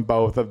welcome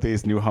both of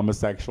these new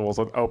homosexuals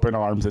with open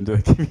arms into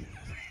the community.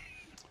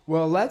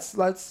 Well, let's.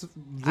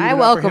 I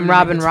welcome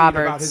Robin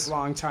Roberts about his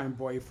longtime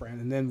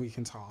boyfriend, and then we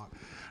can talk.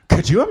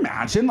 Could you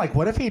imagine, like,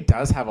 what if he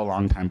does have a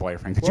longtime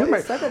boyfriend? Could you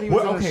imagine? Said that he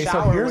was in the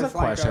shower so here's with, a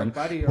question.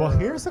 Like,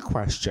 Here's a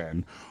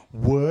question: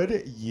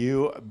 would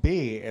you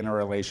be in a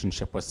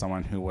relationship with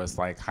someone who was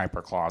like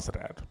hyper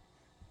closeted?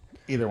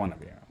 Either one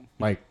of you,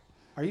 like.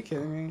 Are you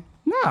kidding me?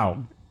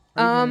 No.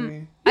 Are you kidding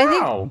me? I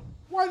think.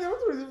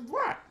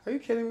 What? Are you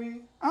kidding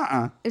me?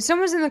 If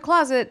someone's in the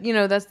closet,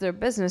 that's their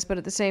business. But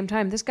at the same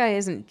time, this guy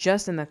isn't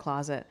just in the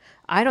closet.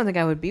 I don't think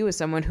I would be with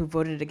someone who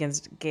voted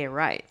against gay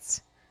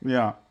rights.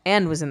 Yeah.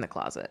 And was in the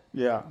closet.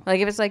 Yeah.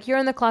 Like, if it's like you're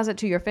in the closet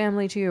to your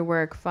family, to your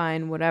work,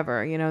 fine,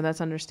 whatever. That's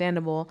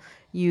understandable.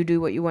 You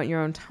do what you want in your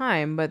own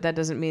time, but that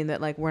doesn't mean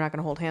that, like, we're not going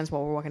to hold hands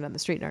while we're walking down the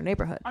street in our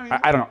neighborhood.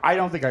 I don't know. I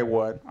don't think I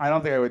would. I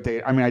don't think I would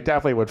date. I mean, I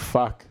definitely would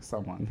fuck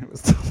someone who was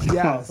still in the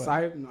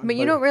closet. But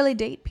you don't really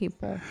date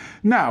people.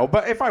 No,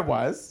 but if I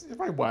was,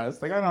 like,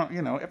 I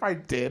don't, if I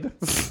did.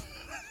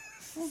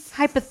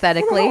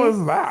 Hypothetically. What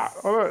was that?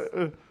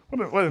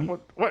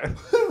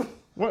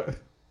 What?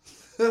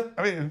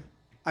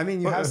 I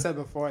mean, you have said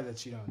before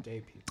that you don't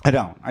date people. I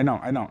don't.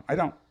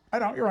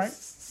 You're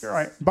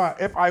right. But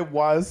if I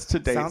was to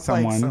date Sounds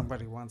someone. like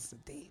somebody wants to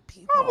date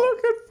people. I'm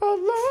looking for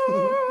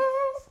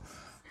love.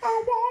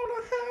 I want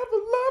to have a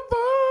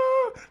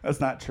lover. That's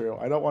not true.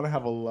 I don't want to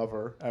have a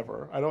lover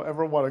ever. I don't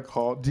ever want to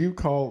call. Do you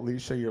call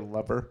Alicia your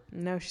lover?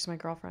 No, she's my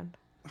girlfriend.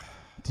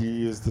 Do you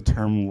use the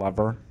term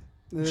lover?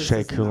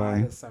 Shay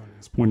Coulee,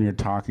 when you're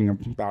talking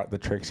about the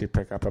tricks you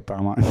pick up at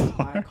Belmont.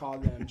 I call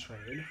them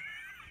trade.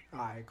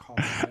 I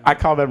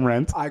call them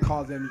rent. I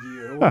call them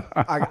you.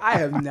 I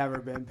have never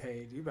been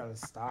paid. You better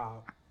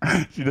stop.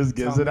 She just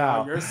gives it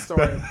out. Your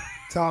story.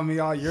 Tell me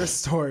all your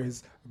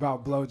stories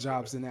about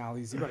blowjobs in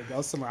alleys. You better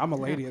go somewhere. I'm a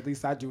lady. At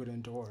least I do it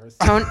indoors.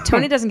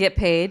 Tony doesn't get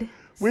paid.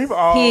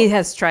 He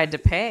has tried to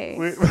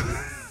pay.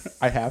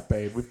 I have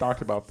paid. We've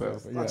talked about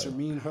this. Not your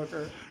mean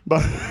hooker.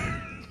 But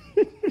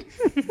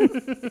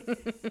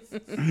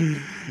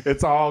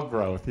it's all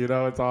growth.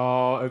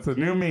 It's a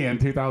new me in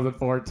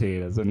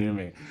 2014. It's a new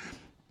me.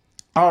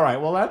 All right,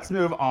 well, let's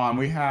move on.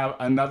 We have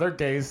another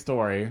gay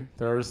story.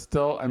 There's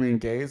still,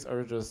 gays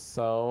are just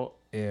so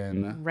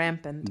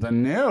rampant the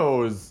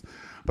news.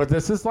 But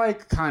this is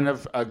like kind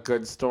of a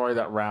good story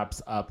that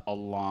wraps up a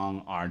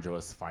long,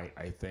 arduous fight,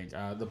 I think.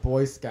 The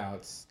Boy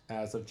Scouts,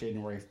 as of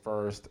January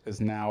 1st, is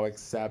now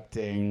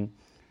accepting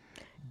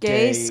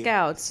gay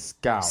scouts.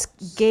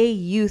 Gay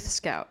youth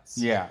scouts.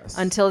 Yes.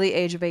 Until the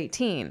age of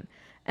 18.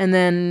 And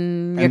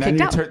then you're kicked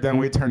out. Then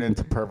we turn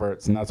into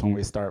perverts, and that's when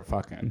we start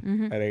fucking.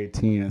 Mm-hmm. At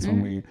 18 is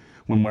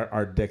when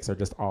our dicks are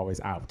just always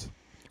out.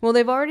 Well,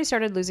 they've already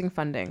started losing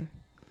funding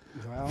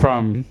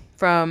Well,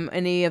 from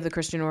any of the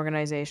Christian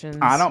organizations.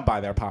 I don't buy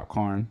their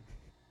popcorn.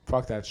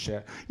 Fuck that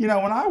shit. You know,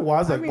 when I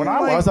was a Boy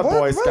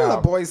what Scout, do the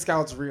Boy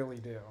Scouts really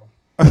do?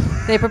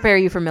 They prepare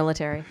you for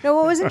military. No,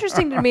 what was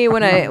interesting to me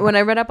when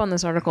I read up on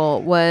this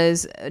article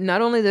was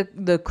not only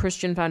the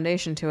Christian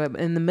foundation to it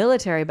and the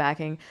military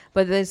backing,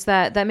 but it's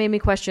that made me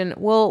question,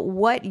 well,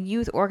 what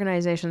youth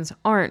organizations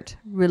aren't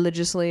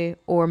religiously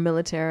or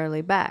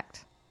militarily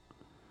backed?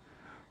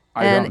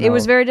 And it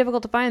was very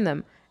difficult to find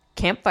them.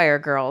 Campfire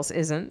Girls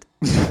isn't.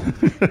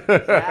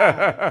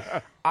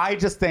 I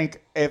just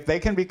think if they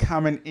can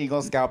become an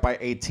Eagle Scout by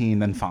 18,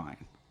 then fine.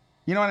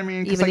 You know what I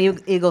mean? Even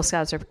Eagle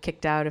Scouts are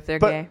kicked out if they're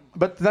gay.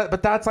 But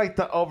that's like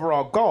the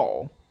overall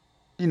goal.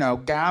 You know,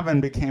 Gavin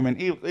became an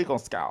Eagle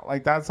Scout.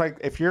 Like that's like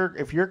if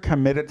you're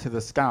committed to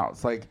the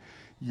Scouts, like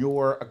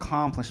your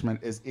accomplishment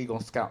is Eagle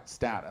Scout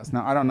status.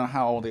 Now I don't know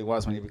how old he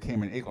was when he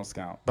became an Eagle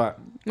Scout, but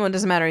well, it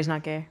doesn't matter. He's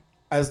not gay.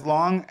 As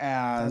long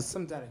as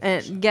Some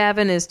dedication. And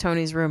Gavin is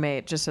Tony's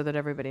roommate, just so that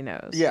everybody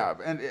knows. yeah,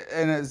 and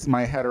it's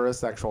my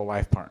heterosexual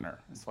life partner.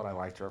 Is what I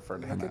like to refer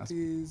to him Look at as.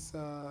 these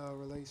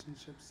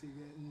relationships you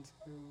get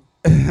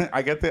into.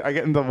 I get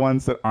into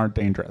ones that aren't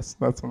dangerous.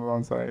 That's one of the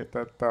ones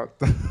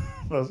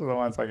those are the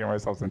ones I get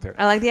myself into.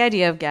 I like the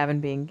idea of Gavin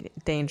being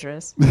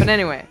dangerous. But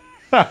anyway.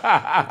 Those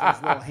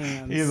little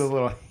hands. He's a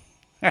little.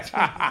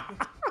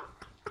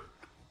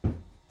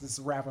 Just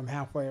wrap them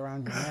halfway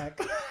around your neck.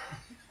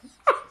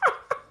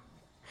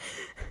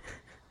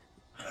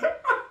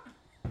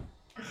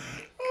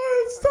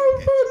 Oh, it's so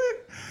funny.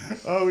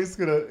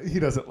 Oh, he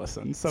doesn't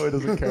listen, so he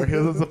doesn't care. He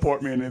doesn't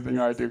support me in anything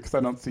I do because I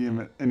don't see him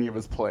in any of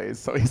his plays.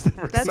 So he's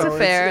never. That's so a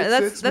fair.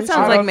 it's That mutual.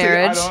 sounds like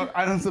marriage.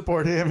 I don't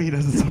support him. He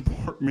doesn't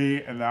support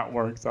me, and that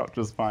works out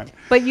just fine.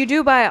 But you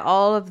do buy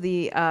all of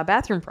the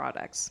bathroom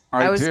products.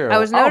 I was do. I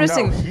was Oh, no,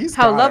 noticing he's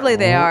how got lovely it.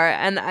 they are,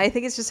 and I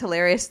think it's just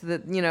hilarious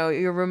that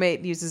your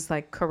roommate uses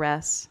like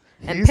Caress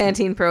and He's-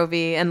 Pantene Pro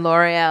V and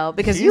L'Oreal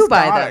because He's you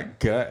buy got them. it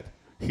good.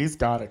 He's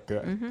got it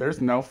good. Mm-hmm. There's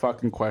no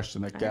fucking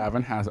question that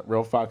Gavin has it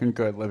real fucking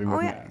good living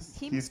with yeah. us.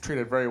 He- He's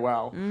treated very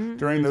well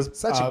during this.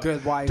 Such a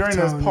good wife, During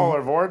this Tony.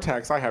 polar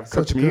vortex, I have Such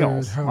cooked a good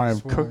meals. I have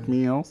housewife. cooked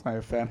meals. I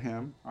have fed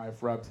him.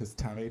 I've rubbed his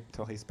tummy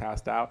till he's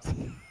passed out.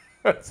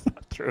 That's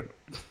not true.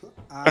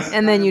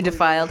 And then you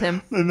defiled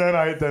him. And then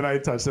I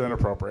touched it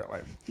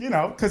inappropriately.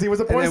 Because he was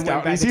a Boy then went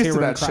Scout. back He's into used to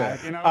your room that and cried,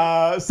 shit. You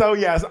know? So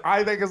yes,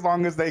 I think as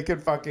long as they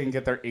could fucking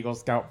get their Eagle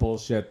Scout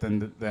bullshit,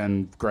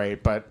 then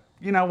great. But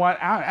you know what?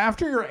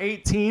 After you're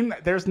 18,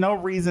 there's no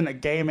reason a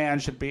gay man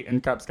should be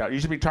in Cub Scout. You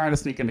should be trying to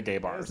sneak into gay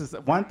bars. This is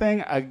one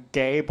thing a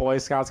gay Boy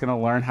Scout's going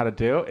to learn how to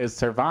do is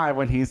survive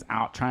when he's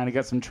out trying to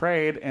get some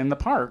trade in the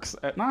parks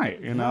at night.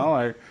 You know,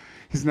 like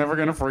he's never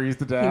going to freeze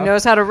to death. He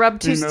knows how to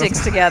rub two He knows-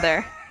 sticks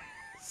together.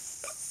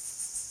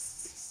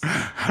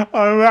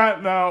 On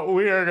that note,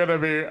 we are going to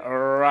be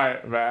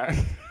right back.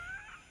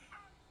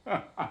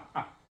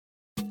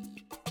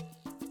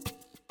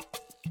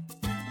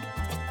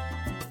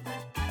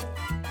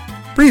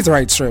 Breathe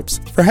Right strips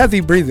for heavy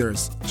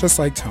breathers, just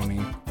like Tony.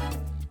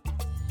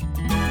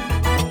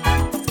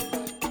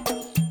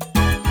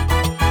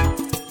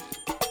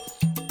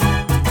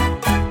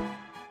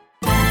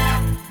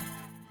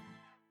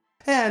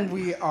 And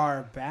we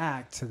are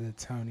back to the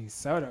Tony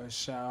Soto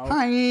Show.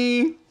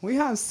 Hi. We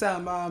have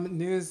some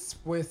news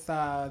with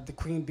the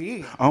Queen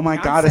Bee. Oh my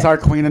God, Beyonce. is our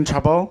queen in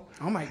trouble?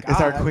 Oh my God.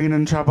 Is our queen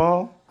in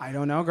trouble? I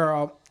don't know,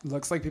 girl.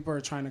 Looks like people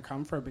are trying to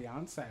come for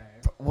Beyonce.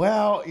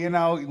 Well,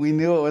 we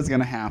knew it was going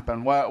to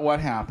happen. What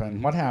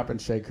happened? What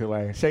happened, Shea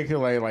Coulee? Shea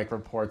Coulee,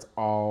 reports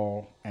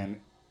all and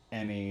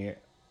any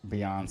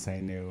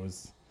Beyonce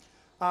news.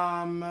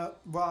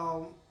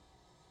 Well,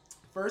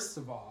 first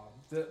of all,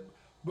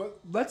 but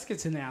let's get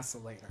to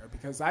NASA later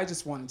because I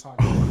just want to talk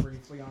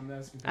briefly on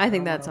this. I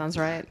think that sounds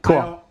right.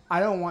 Cool. I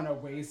don't want to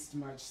waste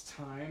much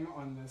time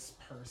on this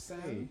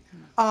person.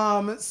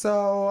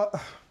 So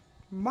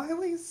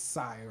Miley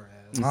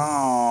Cyrus.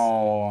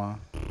 Oh,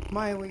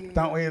 Miley.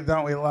 don't we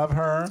love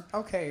her?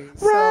 Okay.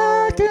 So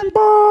Rock and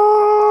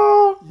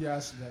ball.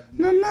 yes.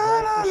 Na,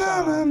 na, na,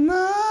 na, na,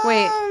 na,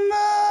 Wait.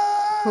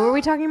 na. Who are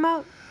we talking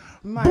about?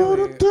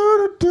 Miley.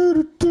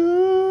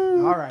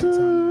 Do-do-do-do-do-do. All right, Tony.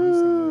 I'm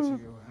just gonna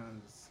let you.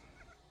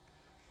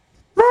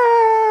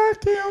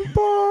 Rock and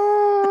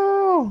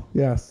ball.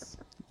 Yes,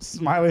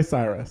 Miley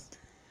Cyrus.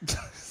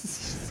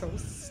 So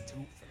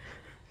stupid.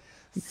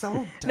 So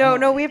No, dumb.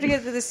 no, we have to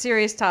get to this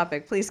serious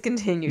topic. Please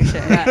continue,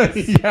 Shay.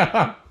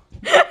 Yeah.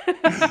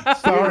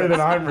 Sorry that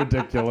I'm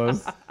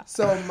ridiculous.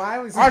 So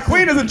Miley. Our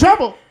queen is in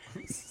trouble.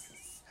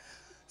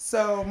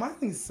 So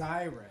Miley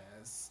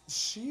Cyrus,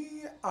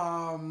 she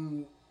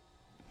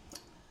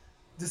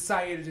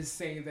decided to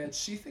say that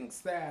she thinks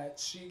that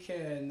she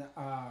can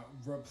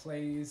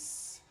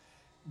replace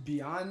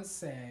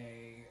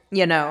Beyonce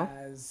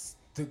as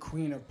the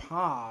queen of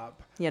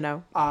pop.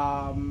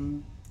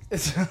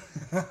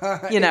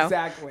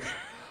 Exactly.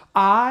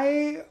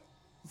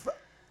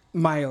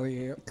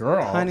 Miley,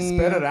 Girl, honey,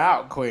 spit it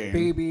out, queen.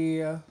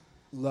 baby,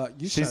 look,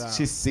 you shut up.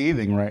 She's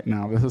seething right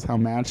now. This is how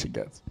mad she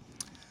gets.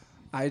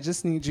 I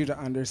just need you to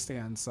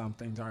understand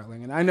something,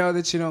 darling. And I know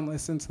that you don't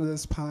listen to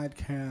this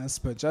podcast,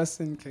 but just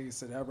in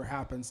case it ever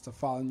happens to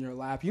fall in your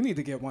lap, you need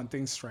to get one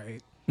thing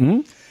straight.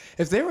 Mm-hmm.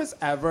 If there was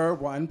ever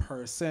one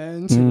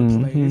person to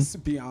replace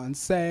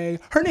Beyonce,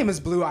 her name is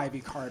Blue Ivy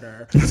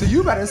Carter. So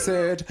you better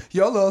sit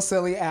your little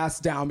silly ass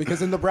down,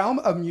 because in the realm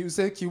of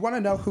music, you want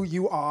to know who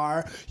you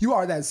are. You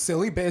are that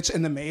silly bitch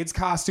in the maid's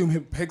costume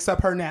who picks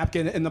up her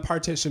napkin in the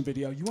Partition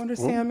video. You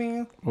understand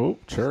me? Oh,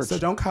 church. So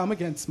don't come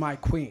against my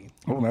queen.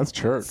 Oh, that's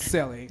church.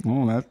 Silly.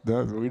 Oh,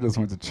 that we just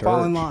went to church.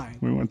 Fall in line.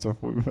 We went to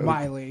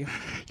Miley.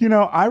 You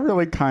know, I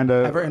really kind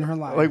of Ever in her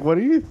life. Like, what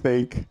do you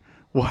think?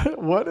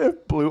 What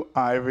if Blue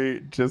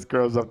Ivy just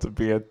grows up to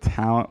be a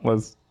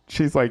talentless?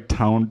 She's like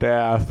tone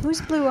deaf.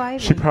 Who's Blue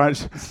Ivy? She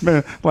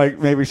probably like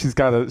maybe she's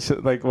got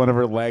like one of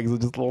her legs is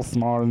just a little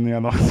smaller than the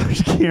other one, so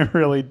she can't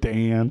really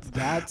dance.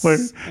 That's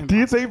like, do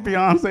you think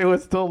Beyonce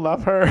would still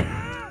love her?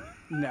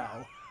 No,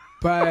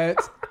 but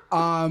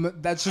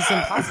that's just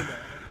impossible.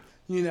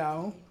 You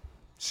know,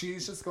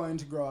 she's just going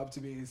to grow up to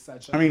be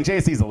such a... I mean,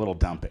 JC's a little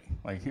dumpy.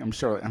 Like, I'm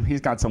sure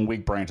he's got some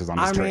weak branches on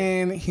his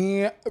tree. I mean,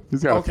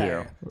 he's got a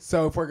few.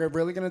 So if we're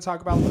really going to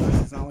talk about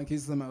looks, it's not like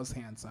he's the most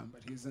handsome,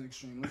 but he's an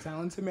extremely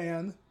talented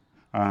man.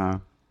 Uh-huh.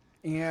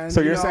 And so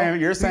you're saying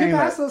you can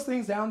pass that those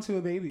things down to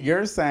a baby.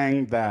 You're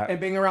saying that and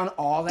being around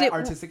all that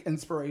artistic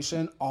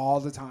inspiration all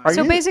the time.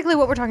 So basically,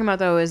 what we're talking about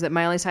though is that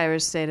Miley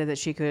Cyrus stated that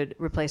she could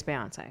replace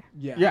Beyonce.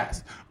 Yeah.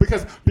 Yes,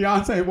 because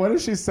Beyonce. What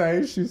does she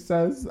say? She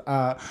says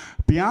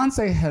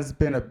Beyonce has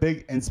been a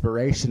big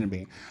inspiration to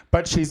me,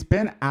 but she's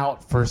been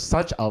out for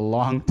such a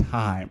long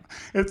time.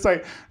 It's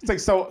like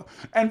so.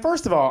 And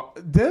first of all,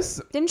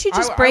 this didn't she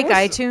just break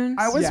iTunes?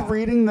 I was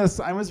reading this.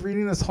 I was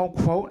reading this whole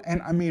quote,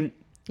 and I mean.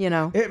 You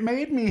know, it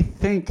made me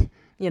think.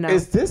 You know,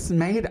 is this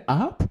made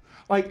up?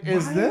 Like,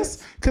 is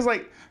this because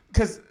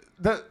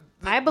the?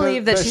 I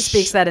believe that she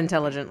speaks that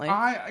intelligently.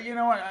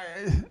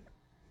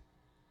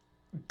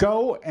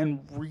 Go and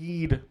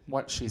read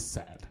what she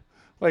said.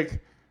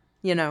 Like,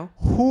 you know,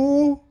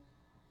 who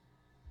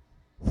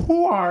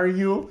are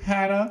you,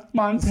 Hannah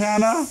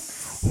Montana?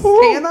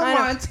 Hannah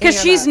Montana. Because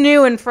she's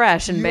new and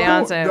fresh, and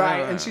Beyonce,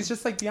 right? And she's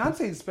just like,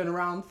 Beyonce's been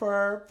around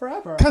for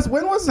forever. Because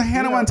when was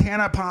Hannah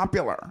Montana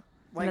popular?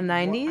 Like, in the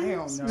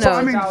 90s? No, so,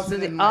 I mean, the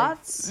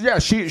aughts? Yeah,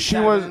 she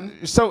was.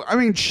 So, I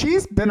mean,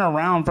 she's been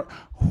around for.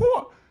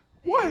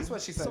 What? That's what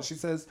she says. She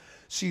says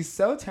she's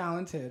so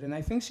talented, and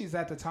I think she's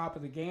at the top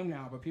of the game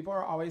now, but people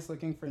are always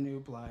looking for new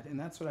blood, and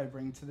that's what I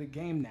bring to the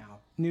game now.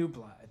 New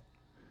blood.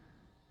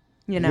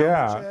 You know?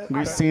 Yeah.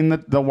 We've seen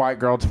the white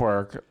girl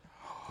twerk.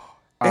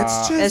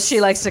 It's just, as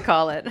she likes to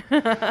call it.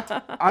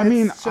 I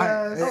mean,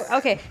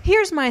 okay.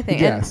 Here's my thing.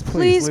 Yes, and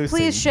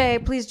please, Shay,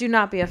 please do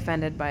not be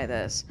offended by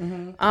this.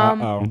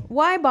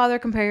 Why bother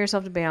compare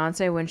yourself to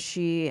Beyonce when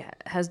she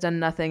has done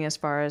nothing as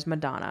far as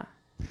Madonna?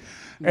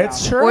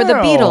 It's true. Or the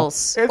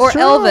Beatles, it's or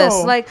true.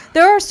 Elvis. Like,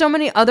 there are so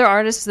many other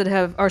artists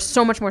that are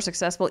so much more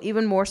successful,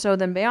 even more so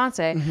than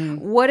Beyonce. Mm-hmm.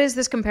 What is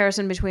this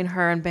comparison between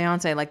her and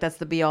Beyonce? Like, that's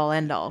the be all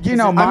end all. You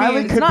know,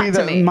 Miley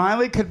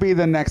could be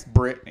the next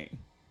Britney.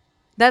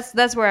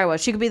 That's where I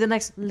was. She could be the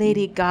next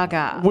Lady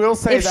Gaga. We'll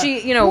say if that.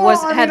 she,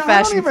 had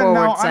fashion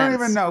forward sense. I don't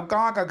even know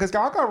Gaga, because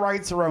Gaga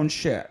writes her own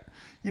shit.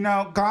 You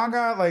know,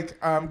 Gaga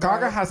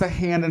Gaga has a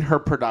hand in her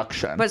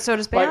production. But so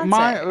does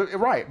Beyonce.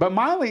 Right, but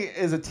Miley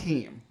is a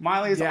team.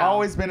 Miley's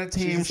always been a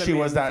team. She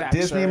was that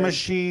Disney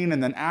machine,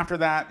 and then after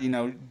that, you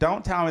know,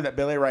 don't tell me that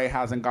Billy Ray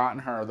hasn't gotten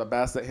her the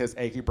best that his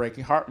achy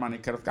breaky heart money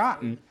could have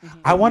gotten.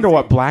 I wonder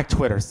what Black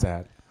Twitter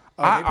said.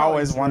 I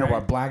always wonder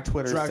what Black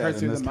Twitter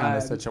said in this kind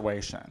of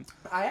situation.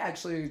 I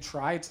actually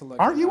tried to look.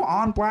 Are you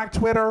on Black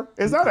Twitter?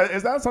 Is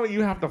that something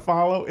you have to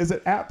follow? Is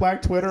it at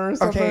Black Twitter or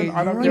something? Okay,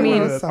 I don't know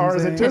what it is. Or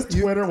is it just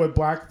Twitter with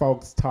black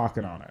folks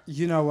talking on it?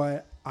 You know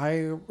what?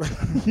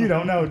 You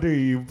don't know, do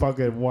you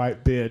fucking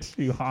white bitch?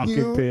 You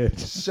honky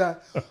bitch.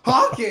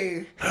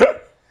 Honky!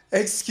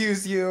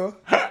 Excuse you.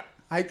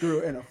 I grew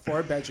in a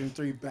 4-bedroom,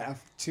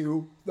 3-bath,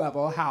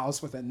 2-level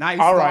house with a nice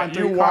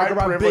laundry, you white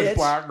car privileged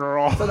black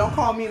girl. So don't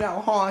call me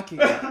no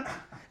honky.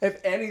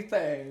 If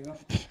anything,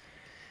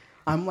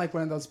 I'm like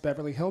one of those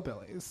Beverly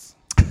Hillbillies.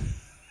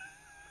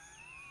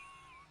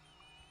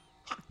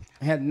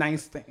 I had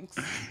nice things.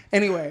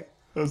 Anyway.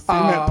 The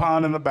cement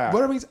pond in the back.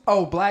 What are we?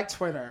 Black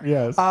Twitter.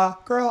 Yes.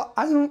 Girl,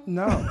 I don't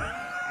know.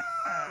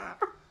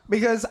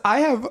 Because I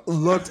have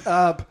looked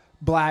up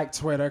Black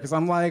Twitter, because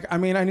I'm like, I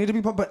mean, I need to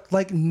be, but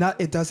like,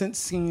 it doesn't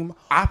seem.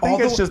 I think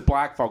it's just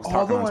black folks talking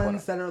on Twitter. All the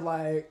ones that are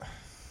like,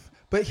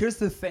 but here's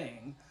the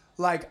thing,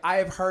 like, I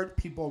have heard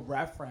people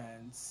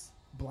reference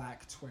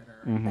Black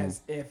Twitter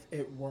as if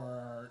it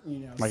were, you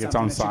know, like its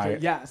own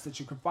site. That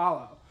you could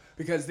follow,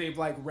 because they've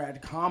like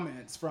read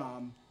comments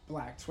from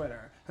Black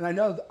Twitter, and I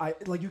know,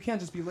 you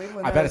can't just be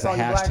labeling. I bet it's a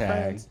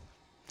hashtag.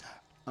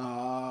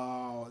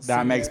 Oh,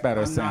 that makes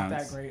better sense. Not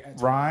that great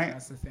at right?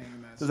 That's the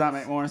thing. Does that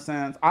make more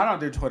sense? I don't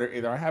do Twitter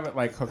either. I have it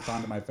like hooked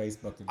onto my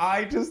Facebook.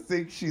 I just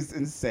think she's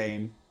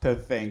insane to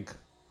think.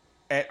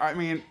 I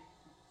mean,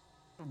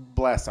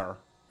 bless her.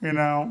 You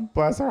know,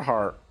 bless her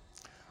heart.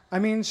 I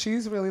mean,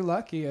 she's really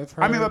lucky if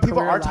her. I mean, but people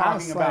career are talking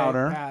lasts, about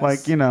her. past-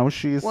 Like, you know,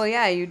 she's. Well,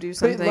 yeah, you do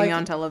something like,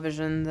 on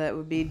television that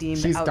would be deemed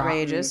she's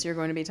outrageous. gotten- You're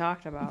going to be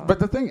talked about. But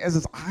the thing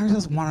is I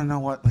just want to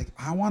know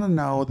I want to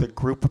know the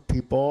group of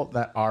people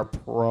that are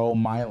pro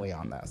Miley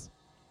on this.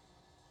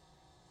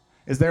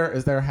 Is there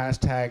a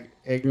hashtag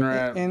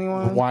ignorant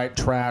Anyone? white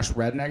trash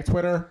redneck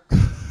Twitter?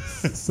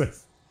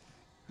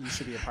 You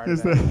should be a part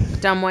Is of that.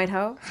 that, Dumb white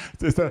hoe.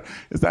 is that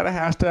a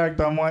hashtag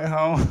dumb white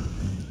hoe?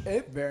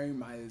 It very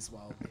might as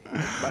well be.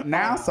 But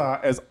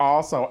NASA is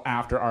also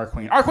after our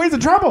queen. Our queen's in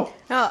trouble.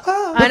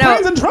 Oh, The I know.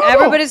 queen's in trouble.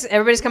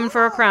 Everybody's coming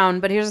for a crown.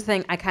 But here's the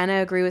thing. I kind of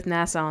agree with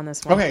NASA on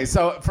this one. Okay,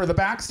 so for the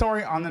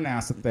backstory on the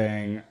NASA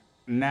thing,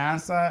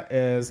 NASA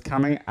is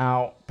coming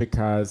out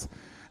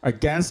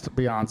against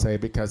Beyonce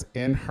because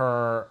in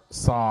her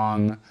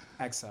song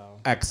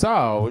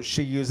XO,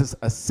 she uses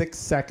a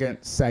 6-second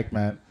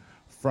segment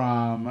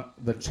from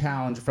the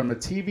challenge from a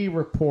TV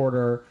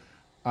reporter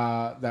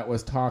that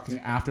was talking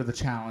after the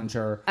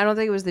challenger. I don't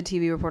think it was the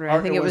TV reporter. Or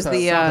I think it was a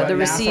the NASA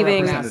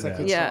receiving.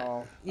 representative.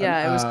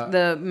 Yeah, it was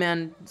the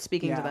man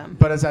speaking to Yeah. them.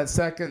 But it's that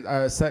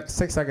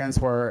 6 seconds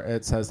where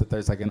it says that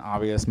there's like an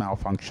obvious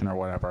malfunction or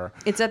whatever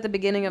It's at the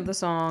beginning of the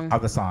song.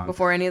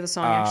 before any of the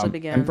song actually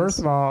begins. And first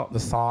of all, the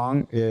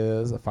song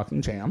is a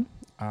fucking jam.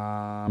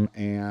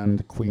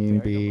 And Queen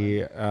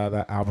Bee,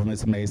 that album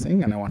is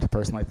amazing, and I want to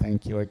personally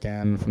thank you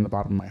again from the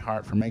bottom of my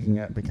heart for making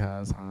it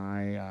because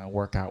I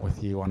work out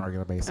with you on a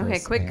regular basis. Okay,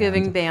 quit and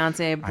giving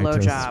Beyonce a I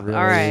just blowjob. really-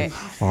 All right.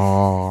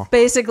 Oh,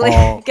 Basically,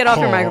 get off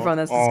your oh, microphone.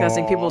 That's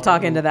disgusting. People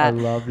talk into I that.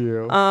 love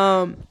you.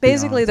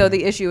 Basically, though, Beyonce.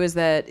 the issue is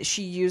that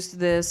she used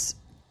this,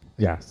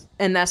 Yes.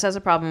 and Ness has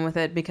a problem with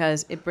it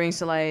because it brings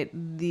to light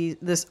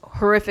this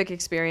horrific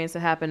experience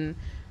that happened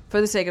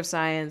for the sake of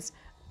science,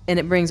 and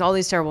it brings all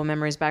these terrible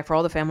memories back for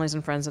all the families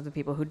and friends of the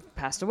people who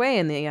passed away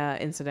in the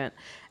incident.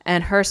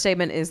 And her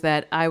statement is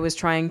that I was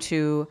trying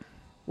to,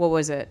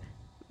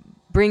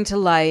 bring to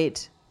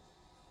light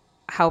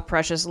how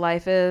precious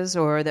life is,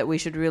 or that we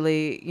should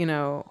really,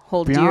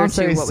 hold dear Beyonce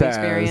to what we says,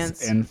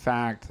 experience. in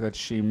fact, that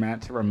she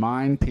meant to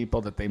remind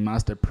people that they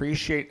must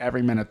appreciate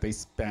every minute they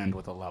spend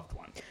with a loved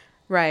one.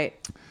 Right.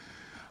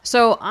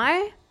 So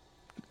I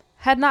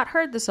had not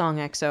heard the song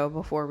XO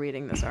before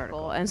reading this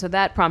article, and so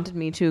that prompted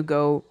me to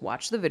go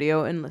watch the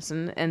video and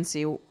listen and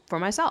see for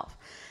myself.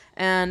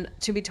 And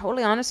to be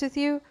totally honest with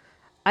you,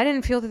 I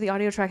didn't feel that the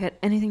audio track had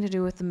anything to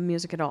do with the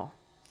music at all.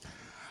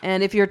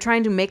 And if you're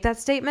trying to make that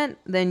statement,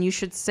 then you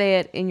should say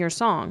it in your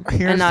song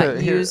and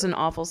not use an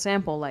awful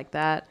sample like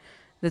that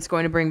that's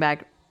going to bring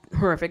back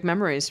horrific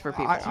memories for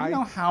people. Do you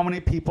know how many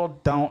people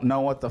don't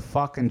know what the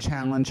fucking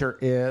Challenger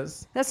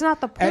is? That's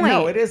not the point. And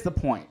no, it is the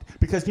point.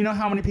 Because you know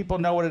how many people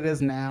know what it is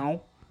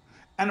now?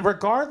 And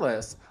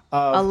regardless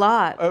of... A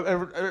lot.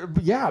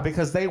 Yeah,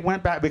 because they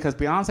went back... Because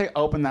Beyonce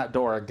opened that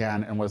door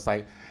again and was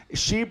like...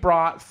 She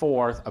brought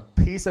forth a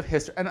piece of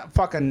history... And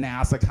fucking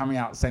NASA coming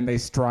out saying they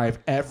strive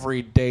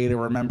every day to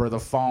remember the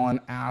fallen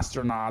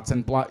astronauts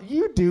and blah...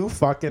 You do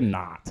fucking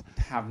not.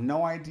 Have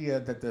no idea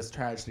that this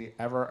tragedy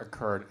ever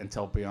occurred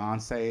until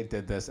Beyonce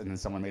did this and then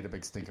someone made a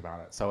big stink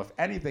about it. So if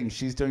anything,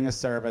 she's doing a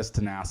service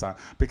to NASA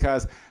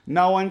because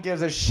no one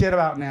gives a shit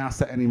about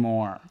NASA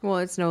anymore. Well,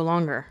 it's no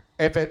longer.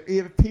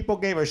 If people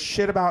gave a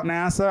shit about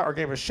NASA or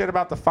gave a shit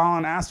about the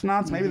fallen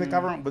astronauts, maybe the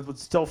government would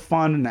still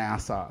fund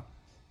NASA.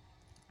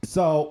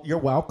 So you're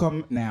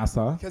welcome,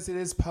 NASA. Because it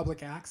is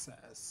public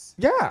access.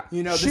 Yeah,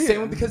 The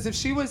same, because if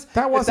she was,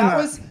 That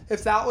wasn't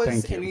if that was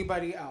Thank you.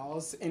 anybody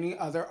else, any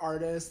other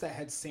artist that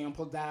had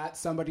sampled that,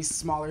 somebody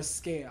smaller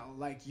scale,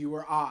 like you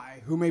or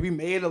I, who maybe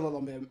made a little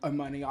bit of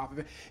money off of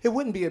it, it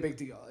wouldn't be a big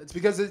deal. It's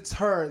because it's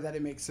her that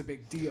it makes a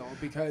big deal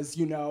because,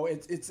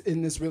 it's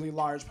in this really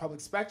large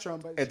public spectrum.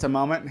 But it's a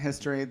moment in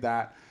history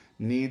that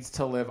needs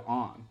to live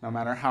on. No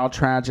matter how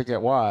tragic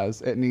it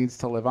was, it needs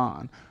to live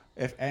on.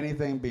 If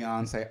anything,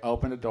 Beyonce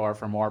opened a door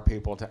for more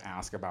people to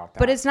ask about that.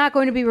 But it's not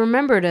going to be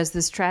remembered as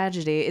this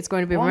tragedy. It's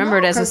going to be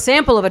remembered as a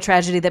sample of a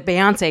tragedy that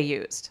Beyonce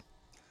used.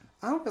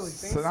 I don't really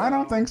think so. I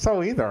don't think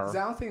so either. I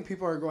don't think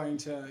people are going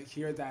to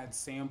hear that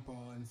sample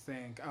and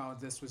think, oh,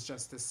 this was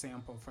just a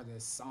sample for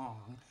this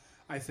song.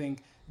 I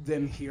think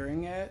them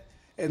hearing it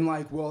and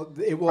it will.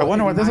 I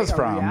wonder what this ignite is a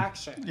from.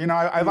 Reaction.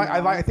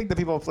 I think that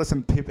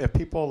if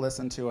people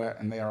listen to it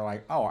and they are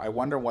like, oh, I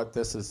wonder what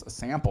this is a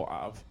sample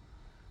of,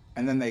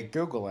 and then they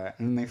Google it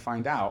and then they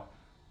find out,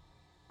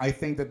 I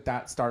think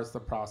that starts the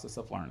process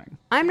of learning.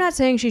 I'm not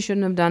saying she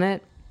shouldn't have done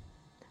it.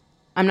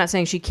 I'm not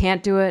saying she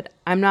can't do it.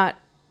 I'm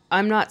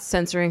not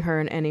censoring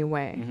her in any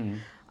way. Mm-hmm.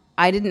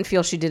 I didn't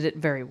feel she did it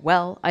very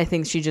well. I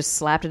think she just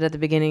slapped it at the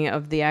beginning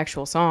of the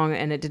actual song,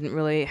 and it didn't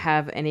really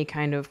have any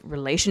kind of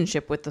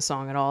relationship with the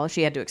song at all.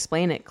 She had to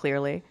explain it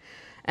clearly.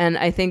 And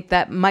I think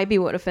that might be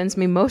what offends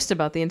me most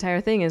about the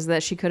entire thing is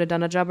that she could have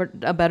done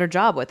a better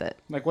job with it.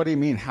 Like, what do you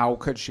mean? How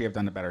could she have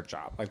done a better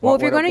job? Like, well,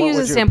 if you're going to use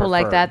a sample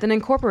like that, then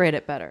incorporate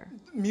it better.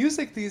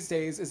 Music these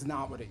days is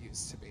not what it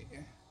used to be.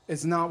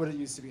 It's not what it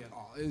used to be at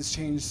all. It's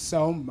changed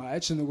so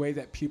much in the way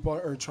that people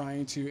are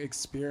trying to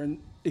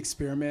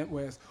experiment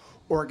with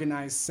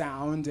organized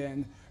sound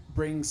and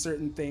bring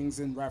certain things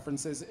and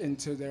references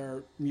into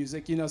their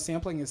music. You know,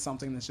 sampling is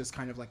something that's just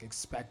kind of like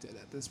expected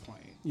at this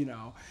point, you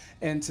know,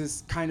 and to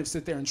kind of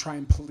sit there and try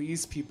and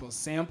police people's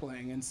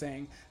sampling and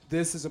saying,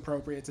 this is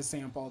appropriate to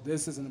sample,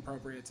 this isn't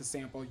appropriate to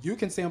sample. You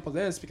can sample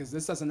this because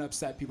this doesn't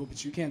upset people,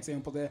 but you can't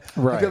sample that.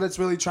 Right. I feel that's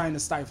really trying to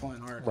stifle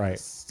an artist.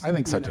 Right. I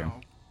think so you too.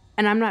 know.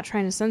 And I'm not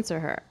trying to censor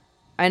her.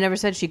 I never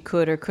said she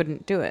could or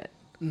couldn't do it.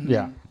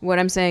 Yeah. What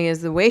I'm saying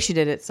is the way she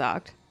did it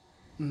sucked.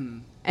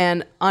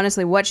 And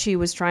honestly, what she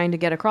was trying to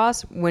get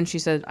across when she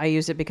said, I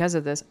used it because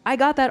of this, I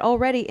got that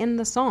already in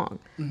the song.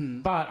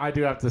 But I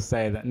do have to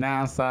say that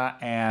NASA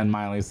and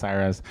Miley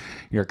Cyrus,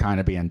 you're kind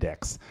of being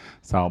dicks.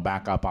 So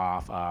back up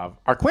off of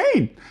our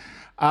queen.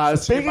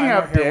 Speaking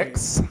of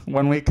dicks,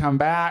 when we come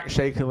back,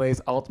 Shea Couleé's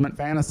ultimate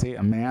fantasy,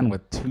 a man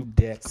with 2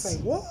 dicks. Say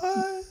what?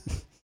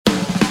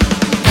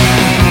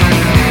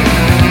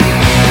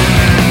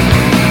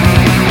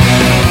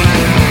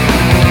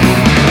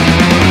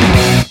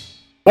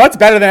 What's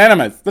better than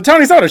enemas? The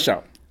Tony Soto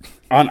Show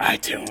on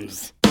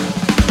iTunes.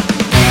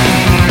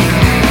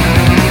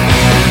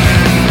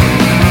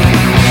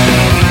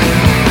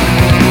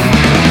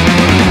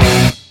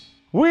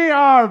 We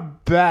are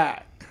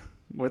back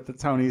with the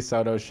Tony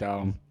Soto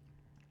Show.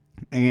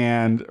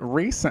 And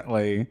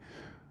recently,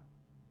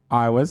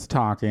 I was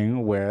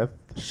talking with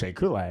Shea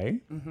Couleé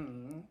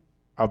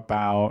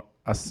about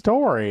a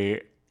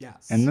story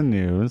in the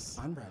news.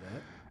 On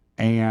Reddit.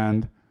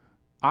 And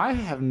I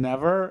have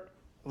never,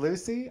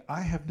 Lucy,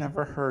 I have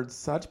never heard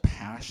such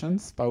passion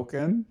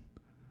spoken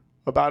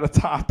about a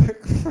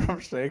topic from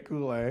Shea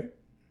Couleé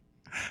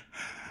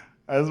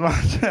as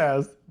much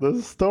as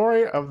the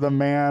story of the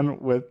man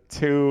with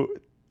 2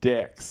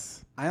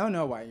 dicks. I don't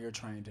know why you're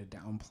trying to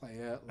downplay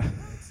it. Like,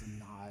 it's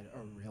not a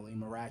really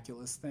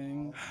miraculous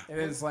thing. It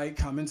is like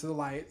coming to the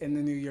light in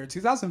the new year.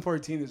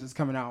 2014 is just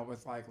coming out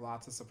with like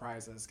lots of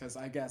surprises because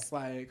I guess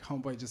like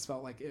Homeboy just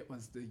felt like it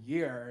was the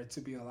year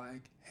to be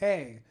like,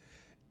 hey,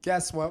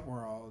 guess what,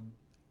 world?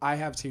 I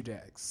have 2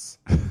 dicks.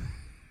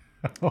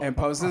 And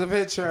posted a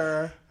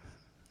picture.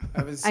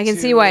 I can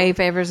see why he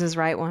favors his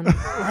right one.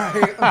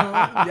 Right.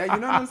 Yeah, you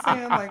know what I'm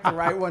saying? Like the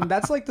right one.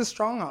 That's like the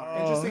strong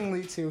arm.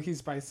 Interestingly, too,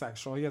 he's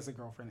bisexual. He has a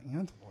girlfriend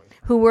and a boyfriend.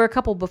 Who were a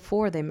couple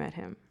before they met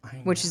him,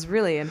 which is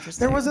really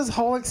interesting. There was this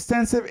whole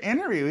extensive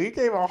interview. He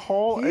gave a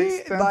whole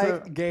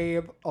extensive...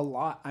 gave a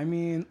lot. I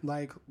mean,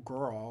 like,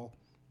 girl.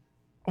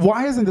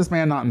 Why isn't this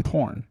man not in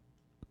porn?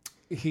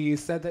 He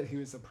said that he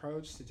was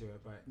approached to do it,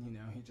 but, you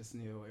know, he just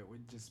knew it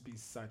would just be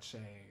such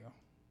a...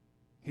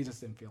 He just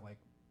didn't feel like...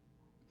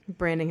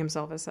 branding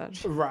himself as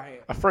such.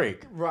 Right. A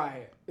freak.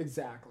 Right.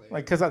 Exactly.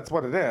 Like, because that's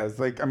what it is.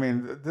 Like, I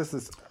mean, this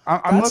is...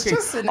 I'm that's looking...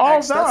 just an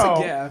that's a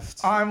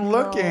gift. I'm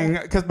looking...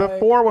 Because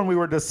before, when we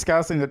were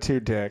discussing the 2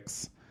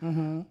 dicks,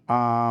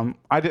 I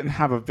didn't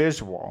have a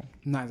visual.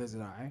 Neither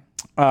did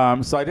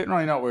I. So I didn't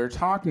really know what we were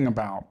talking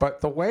about.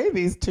 But the way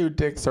these 2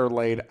 dicks are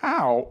laid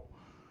out...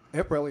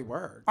 It really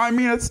works. I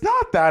mean, it's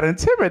not that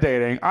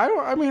intimidating.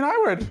 I mean, I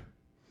would...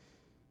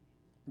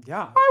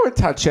 Yeah. I would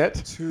touch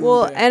it.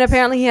 Well, and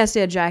apparently he has to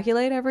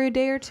ejaculate every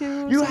day or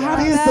 2. You have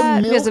to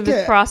milk because of his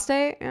it.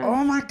 prostate. Yeah.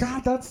 Oh my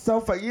God, that's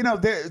so funny. You know,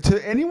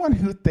 to anyone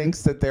who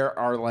thinks that there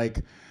are like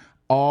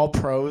all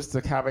pros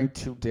to having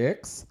 2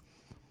 dicks,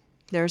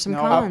 there are some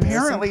cons.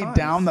 Apparently,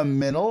 down the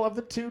middle of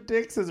the 2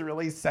 dicks is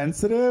really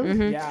sensitive.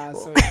 Yeah.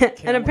 So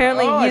and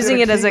apparently using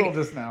it as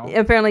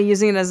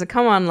a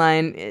come on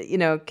line, you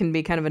know, can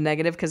be kind of a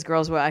negative because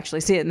girls will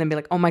actually see it and then be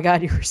like, "Oh my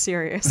God, you were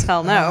serious?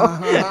 Hell no."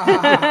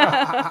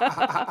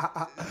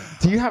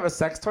 Do you have a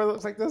sex toy that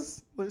looks like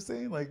this,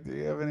 Lucy? Like, do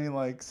you have any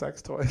like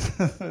sex toys?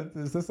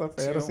 Is this a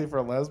fantasy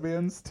for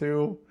lesbians?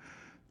 2?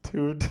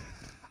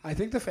 I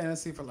think the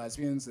fantasy for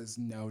lesbians is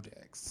no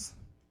dicks.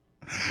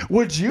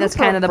 Would you? That's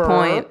kind of the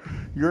point.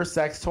 Your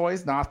sex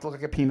toys not to look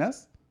like a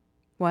penis?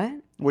 What?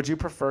 Would you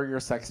prefer your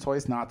sex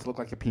toys not to look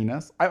like a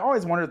penis? I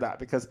always wondered that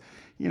because,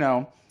 you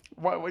know,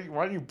 why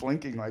are you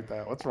blinking like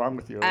that? What's wrong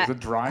with you? Is it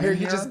drying in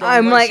here?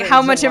 I'm like,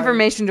 how much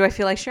information do I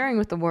feel like sharing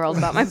with the world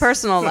about my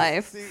personal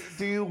life?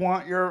 Do you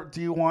want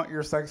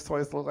your sex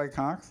toys to look like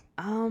cocks?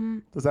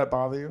 Does that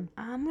bother you?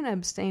 I'm gonna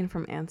abstain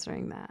from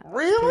answering that.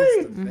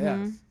 Really?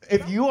 Mm-hmm.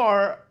 If you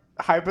are,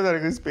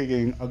 hypothetically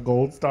speaking, a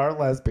gold star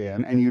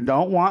lesbian and you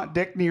don't want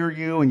dick near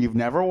you and you've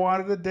never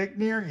wanted a dick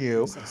near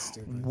you,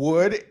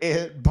 would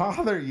it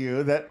bother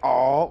you that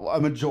a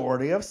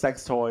majority of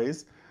sex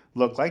toys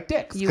look like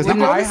dicks? You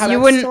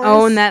wouldn't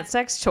own that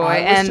sex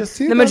toy, and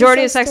the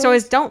majority of sex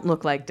toys don't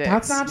look like dicks.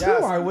 That's not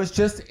true. I was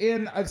just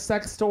in a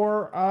sex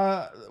store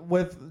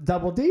with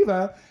Double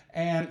Diva,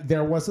 and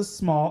there was a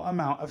small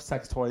amount of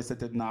sex toys that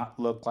did not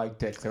look like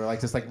dicks. They were like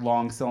just like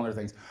long cylinder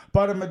things.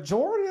 But a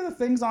majority of the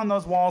things on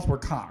those walls were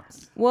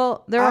cocks.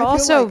 Well, there are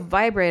also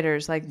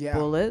vibrators like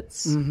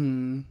bullets.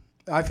 Mm-hmm.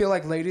 I feel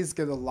like ladies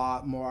get a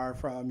lot more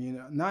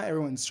from, not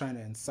everyone's trying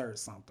to insert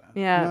something.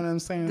 Yeah. You know what I'm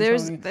saying?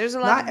 There's Tony? a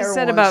lot not to be everyone's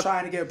said about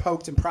trying to get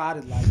poked and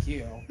prodded like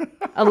you.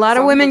 a lot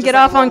of Some women people get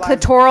just off on like,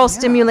 clitoral yeah,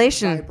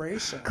 stimulation.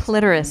 vibration.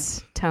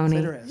 Clitoris, Tony.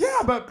 Clitoris. Yeah,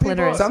 but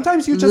Clitoris.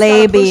 Sometimes you just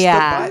gotta push the Labia.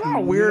 button. I'm not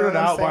you know weirded what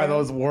I'm out by saying?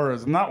 those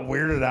words. I'm not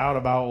weirded out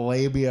about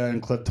labia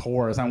and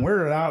clitoris. I'm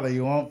weirded out that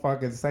you won't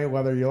fucking say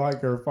whether you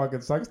like your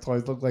fucking sex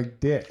toys look like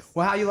dicks.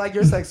 Well, how you like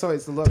your sex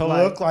toys to look To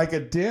like? look like a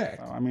dick.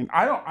 I mean,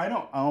 I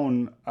don't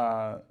own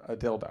a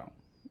dildo.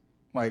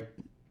 Like,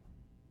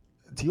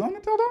 do you own a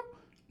dildo?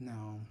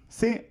 No.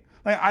 See,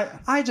 like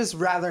I just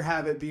rather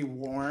have it be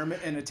warm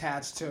and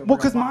attached to. well,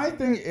 because my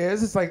thing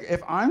is, it's like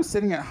if I'm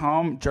sitting at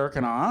home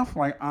jerking off,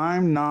 like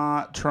I'm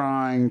not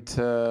trying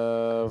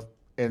to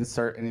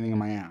insert anything in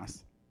my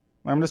ass.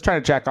 I'm just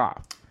trying to jack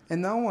off.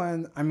 And no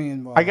one, I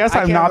mean, well, I guess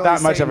I'm can't not really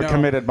that much say of a no.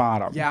 committed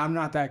bottom. Yeah, I'm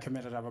not that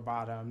committed of a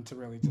bottom to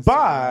really just.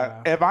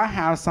 But if I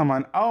have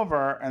someone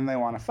over and they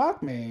want to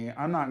fuck me,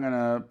 I'm not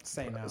gonna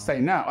Say no. Say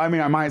no. I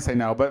mean, I might say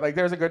no, but like,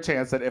 there's a good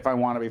chance that if I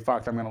want to be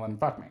fucked, I'm gonna let them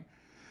fuck me.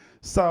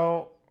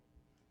 So,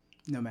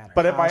 no matter.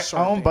 but if how I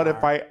short own, they but if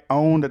are, I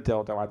owned a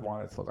dildo, I'd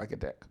want it to look like a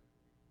dick.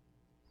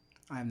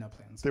 I have no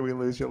plans. Did we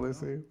lose you,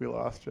 Lucy? We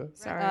lost you.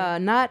 Sorry.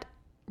 Not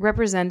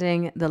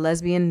representing the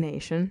lesbian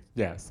nation.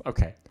 Yes.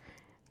 Okay.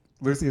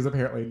 Lucy is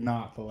apparently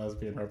not the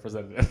lesbian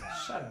representative.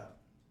 Shut up.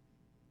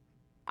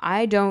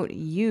 I don't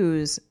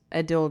use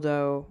a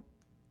dildo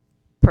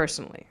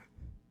personally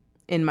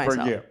in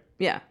myself. For you.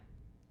 Yeah.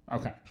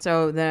 Okay.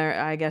 So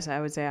there, I guess I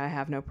would say I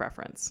have no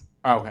preference.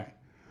 Okay.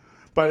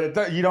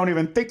 But you don't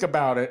even think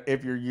about it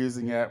if you're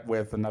using it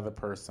with another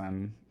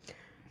person.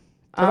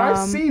 Because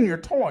I've seen your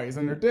toys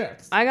and your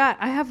dicks. I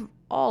have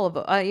all of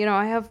it.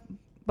 I have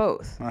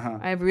both. Uh-huh.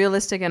 I have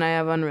realistic and I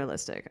have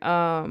unrealistic.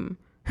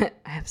 I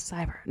have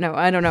cyber. No,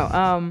 I don't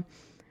know.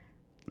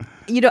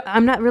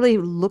 I'm not really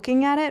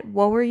looking at it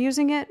while we're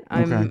using it.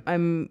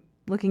 I'm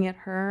looking at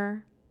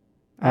her.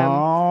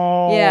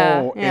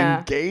 Yeah.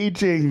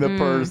 Engaging the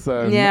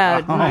person.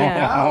 Yeah, Oh.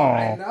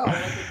 I know. Look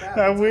at that.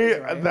 That's crazy,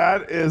 right?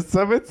 That is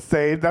some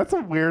insane. That's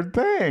a weird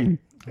thing.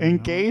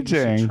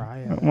 Engaging. you should try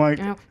it. I'm like,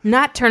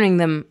 Not turning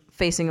them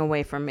facing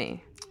away from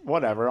me.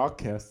 whatever. I'll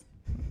kiss.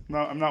 No,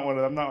 I'm not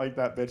like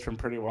that bitch from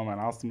Pretty Woman.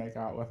 I'll just make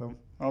out with him.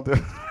 I'll do.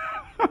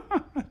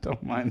 I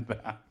don't mind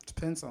that.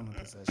 Depends on the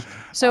position.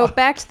 So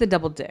back to the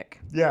double dick.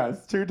 Yeah,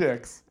 it's 2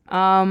 dicks.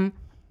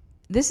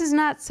 This is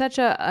not such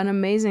an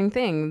amazing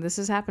thing. This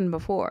has happened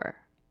before.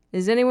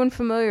 Is anyone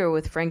familiar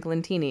with Frank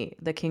Lentini,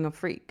 the King of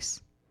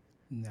Freaks?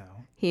 No.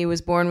 He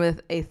was born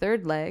with a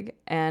third leg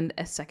and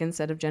a second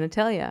set of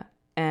genitalia.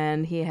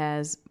 And he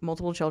has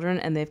multiple children,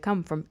 and they've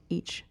come from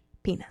each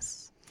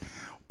penis.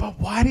 But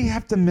why do you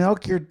have to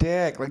milk your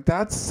dick? Like,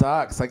 that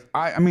sucks. Like,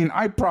 I mean,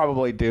 I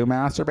probably do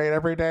masturbate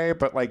every day,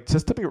 but like,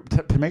 just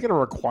to make it a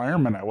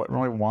requirement, I wouldn't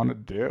really want to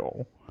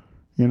do.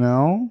 You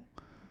know?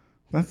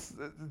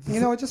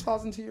 It just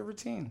falls into your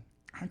routine.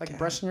 Like guess.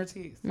 brushing your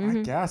teeth.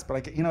 I guess,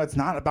 but it's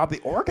not about the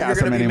orgasm You're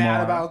going to be anymore.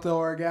 mad about the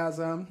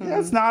orgasm. Yeah,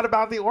 it's not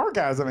about the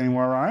orgasm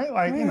anymore, right?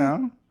 Like,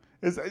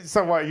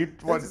 so what?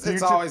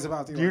 It's always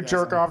about the You orgasm.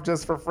 jerk off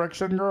just for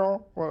friction,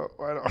 girl? What?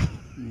 I don't.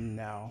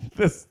 No.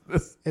 This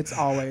It's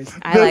always.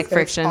 I like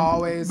friction. It's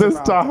always this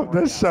about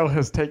the this show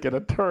has taken a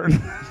turn.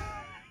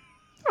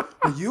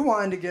 You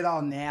wanted to get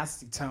all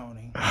nasty,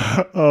 Tony.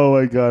 Oh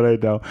my god, I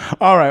know.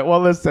 All right, well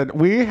listen,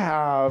 we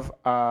are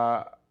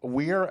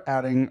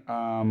adding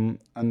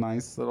a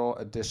nice little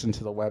addition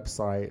to the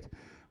website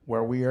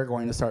where we are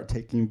going to start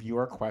taking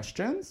viewer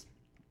questions.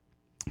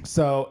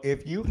 So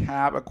if you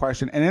have a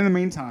question, and in the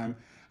meantime,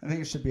 I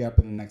think it should be up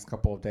in the next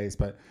couple of days,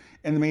 but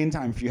in the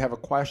meantime, if you have a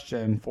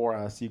question for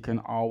us, you can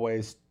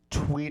always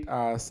tweet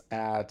us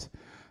at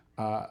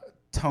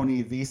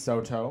Tony V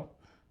Soto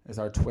is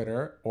our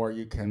Twitter, or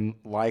you can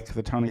like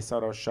the Tony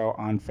Soto Show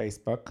on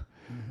Facebook,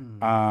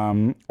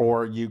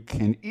 or you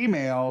can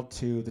email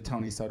to the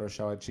Tony Soto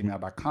Show at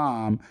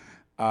gmail.com.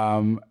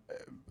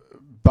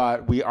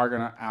 But we are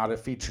going to add a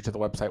feature to the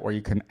website where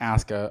you can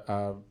ask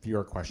a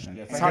viewer question.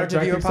 It's hard to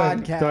do a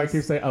podcast. Do I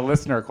keep saying a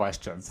listener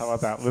question? How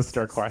about that?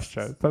 Listener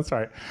question. That's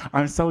right.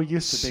 I'm so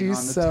used to being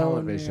on the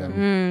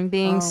television.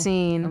 Being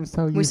seen. I'm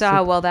so We used saw to-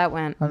 how well that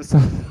went. I'm so.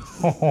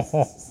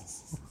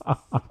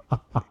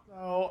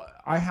 So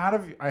I had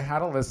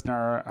a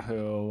listener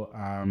who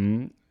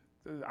I'm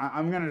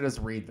going to just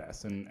read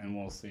this and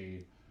we'll see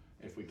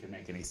if we can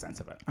make any sense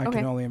of it. I Okay.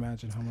 can only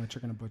imagine how much you're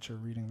going to butcher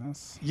reading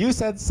this. You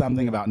said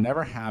something about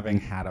never having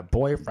had a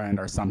boyfriend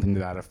or something to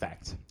that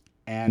effect.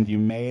 And you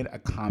made a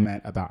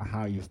comment about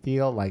how you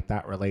feel like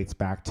that relates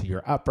back to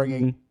your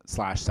upbringing /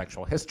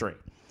 sexual history.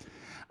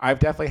 I've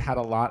definitely had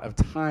a lot of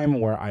time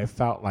where I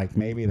felt like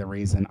maybe the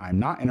reason I'm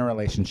not in a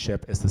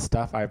relationship is the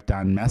stuff I've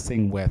done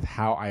messing with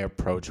how I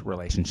approach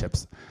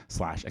relationships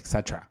 /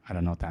 etc. I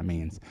don't know what that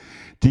means.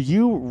 Do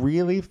you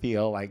really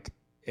feel like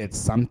it's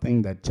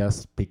something that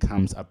just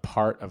becomes a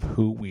part of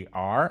who we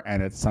are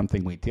and it's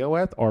something we deal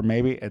with, or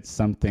maybe it's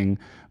something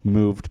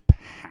moved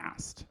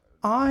past?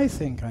 I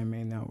think I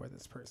may know where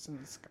this person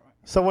is going.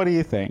 So what do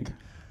you think?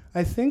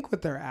 I think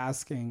what they're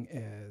asking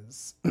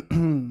is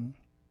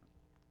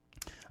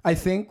I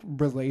think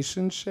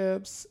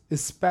relationships,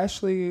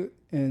 especially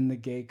in the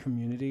gay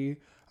community,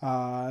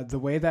 the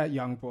way that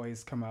young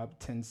boys come up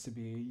tends to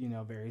be,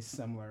 very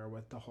similar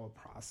with the whole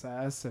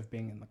process of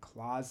being in the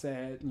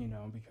closet,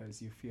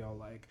 because you feel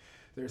like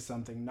there's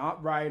something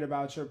not right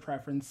about your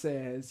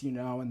preferences,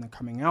 in the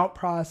coming out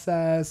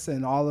process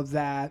and all of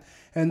that.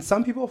 And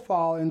some people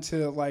fall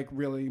into like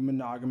really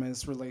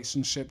monogamous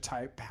relationship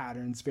type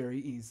patterns very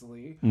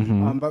easily.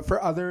 But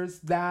for others,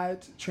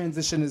 that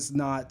transition is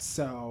not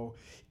so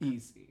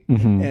easy.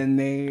 And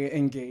they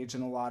engage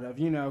in a lot of,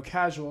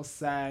 casual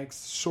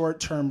sex,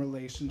 short-term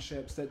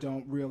relationships that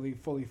don't really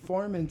fully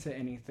form into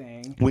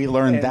anything. We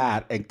learned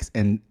that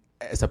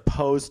as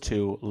opposed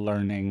to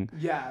learning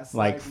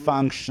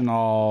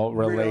functional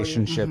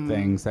relationship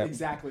things that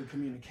exactly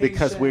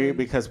communication,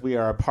 because we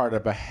are a part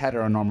of a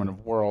heteronormative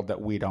world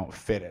that we don't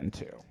fit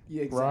into.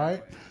 Yeah,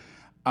 exactly.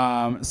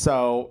 Right?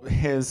 So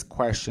his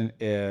question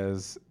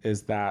is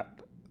that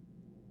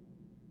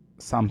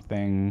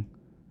something?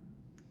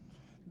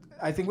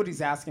 I think what he's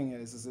asking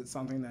is it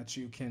something that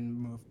you can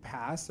move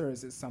past, or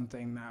is it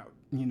something that,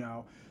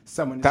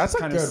 someone is just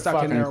kind of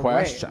stuck in their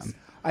question. ways?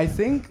 I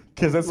think...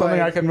 Because it's something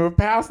I can move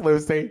past,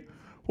 Lucy.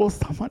 Will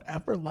someone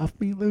ever love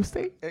me,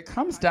 Lucy? It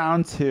comes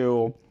down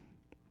to,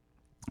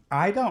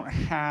 I don't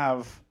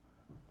have,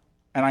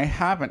 and I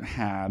haven't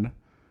had,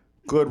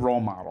 good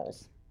role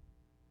models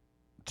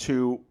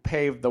to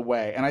pave the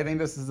way. And I think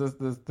this is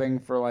this thing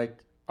for, like,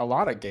 a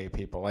lot of gay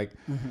people. Like,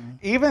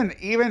 even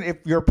if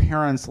your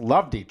parents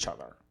loved each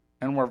other,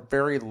 and we're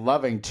very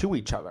loving to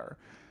each other,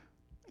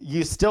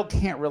 you still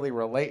can't really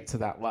relate to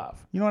that love.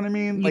 You know what I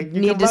mean? You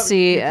need to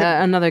see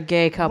another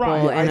gay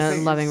couple in a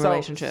loving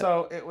relationship.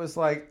 So it was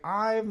like,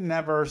 I've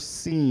never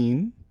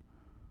seen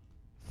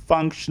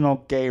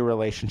functional gay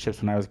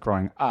relationships when I was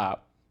growing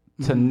up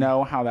to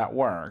know how that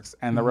works.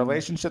 And the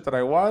relationship that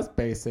I was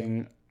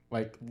basing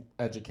like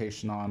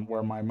education on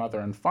were my mother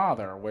and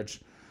father,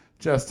 which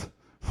just...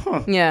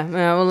 Yeah,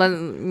 well,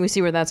 we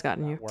see where that's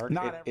gotten you.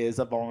 It is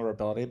a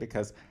vulnerability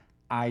because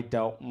I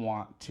don't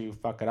want to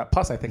fuck it up.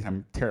 Plus, I think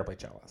I'm terribly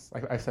jealous.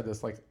 Like I've said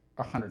this like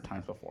 100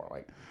 times before.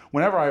 Like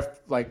whenever I've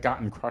like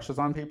gotten crushes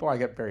on people, I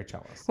get very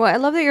jealous. Well, I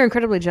love that you're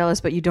incredibly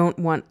jealous, but you don't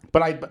want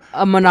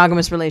a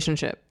monogamous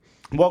relationship.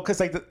 Well, because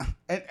like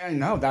I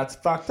know that's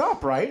fucked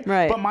up, right?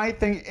 Right. But my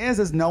thing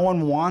is no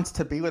one wants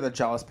to be with a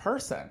jealous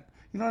person.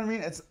 You know what I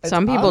mean? It's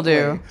some people ugly.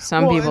 do.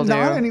 Some people do.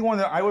 Not anyone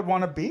that I would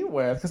want to be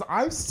with, because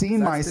I've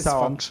seen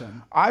myself.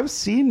 Dysfunction. I've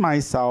seen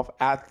myself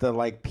at the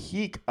like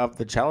peak of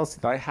the jealousy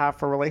that I have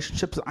for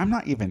relationships I'm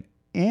not even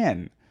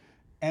in,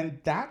 and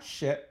that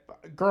shit,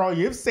 girl,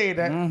 you've seen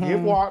it.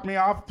 You've walked me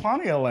off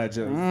plenty of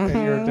ledges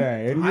in your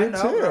day, and you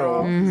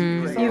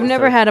too. You've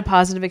never had a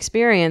positive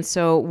experience,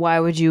 so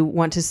why would you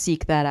want to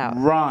seek that out?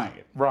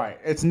 Right.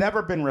 It's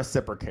never been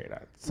reciprocated.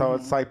 So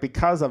it's like,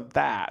 because of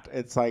that,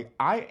 it's like,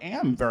 I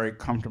am very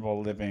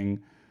comfortable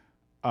living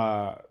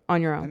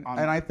on your own.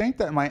 And I think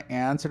that my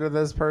answer to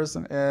this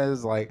person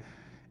is like,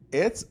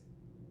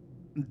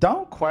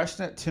 don't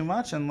question it too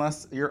much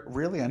unless you're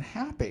really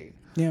unhappy.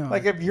 Yeah.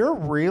 Like if you're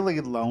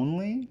really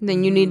lonely,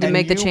 then you need to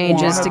make the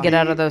changes to get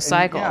out of those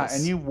cycles.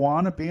 And you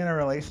want to be in a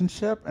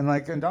relationship, and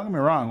don't get me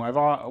wrong,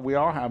 we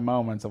all have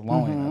moments of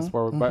loneliness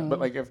but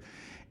like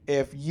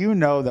if you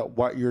know that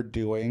what you're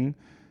doing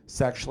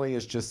sexually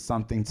is just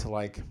something to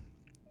like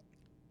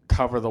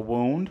cover the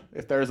wound,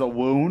 if there's a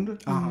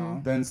wound,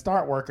 then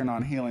start working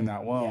on healing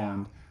that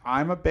wound. Yeah.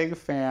 I'm a big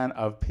fan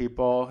of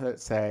people that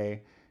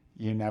say,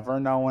 you never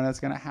know when it's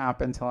going to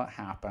happen till it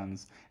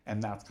happens.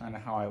 And that's kind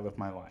of how I live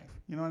my life.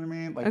 You know what I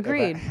mean? Like,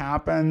 agreed. If it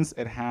happens,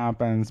 it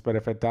happens. But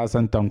if it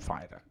doesn't, don't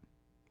fight it.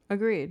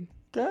 Agreed.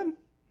 Good.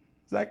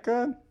 Is that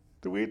good?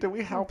 Do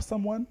we help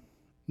someone?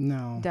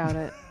 No. Doubt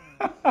it.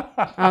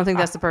 I don't think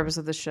that's the purpose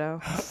of the show.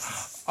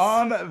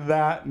 On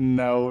that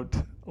note,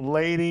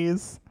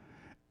 ladies,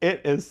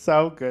 it is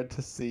so good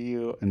to see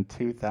you in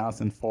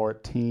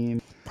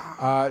 2014.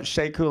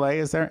 Shea Coulee,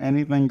 is there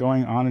anything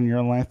going on in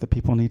your life that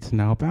people need to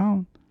know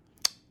about?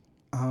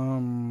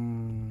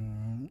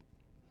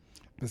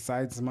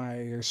 Besides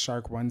my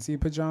shark onesie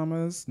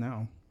pajamas,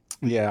 no.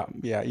 Yeah.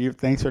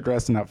 Thanks for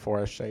dressing up for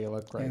us, Shea. You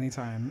look great.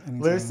 Anytime.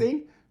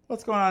 Lucy,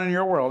 what's going on in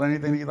your world?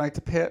 Anything you'd like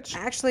to pitch?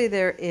 Actually,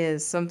 there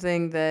is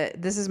something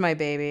this is my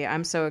baby.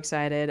 I'm so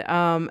excited.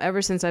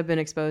 Ever since I've been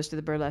exposed to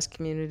the burlesque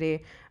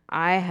community,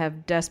 I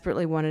have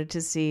desperately wanted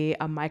to see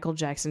a Michael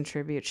Jackson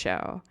tribute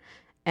show.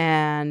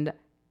 And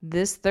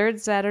this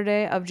third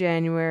Saturday of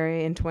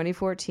January in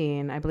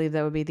 2014, I believe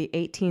that would be the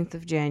 18th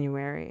of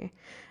January,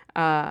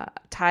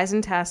 Ties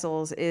and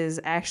Tassels is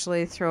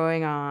actually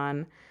throwing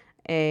on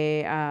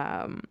a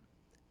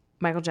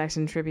Michael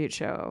Jackson tribute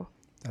show.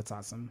 That's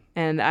awesome.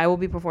 And I will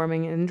be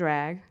performing in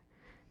drag.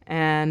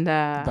 And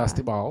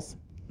Dusty Balls.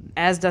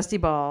 As Dusty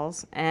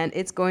Balls. And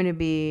it's going to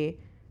be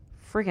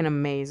freaking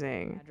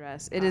amazing.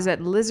 It is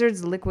at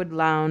Lizard's Liquid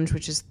Lounge,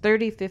 which is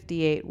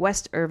 3058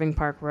 West Irving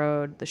Park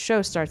Road. The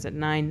show starts at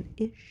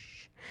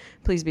 9-ish.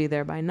 Please be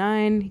there by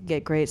 9.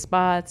 Get great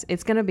spots.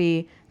 It's going to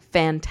be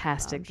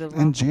fantastic.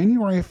 And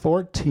January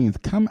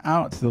 14th, come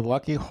out to the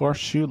Lucky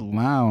Horseshoe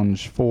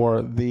Lounge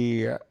for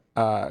the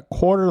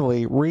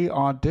quarterly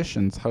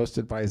re-auditions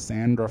hosted by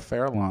Xandra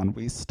Fairlawn.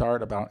 We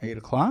start about 8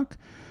 o'clock.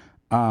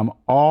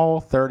 All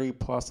 30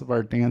 plus of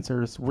our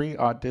dancers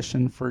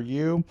re-audition for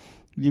you.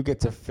 You get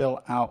to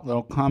fill out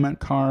little comment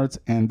cards,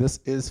 and this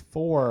is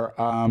for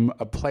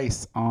a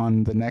place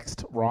on the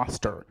next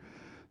roster.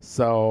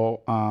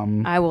 So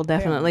I will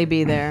definitely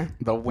be there.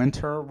 The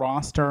winter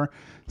roster.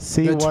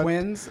 The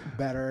twins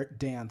better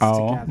dance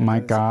together. Oh my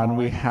God,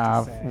 we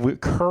have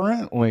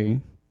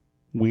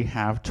we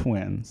have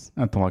twins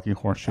at the Lucky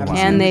Horseshoe Lounge.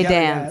 Can they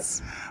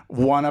dance?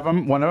 One of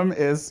them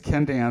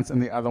can dance,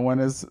 and the other one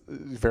is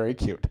very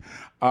cute.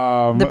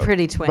 The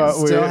pretty twins.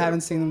 Still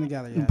haven't seen them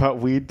together yet. But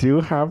we do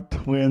have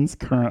twins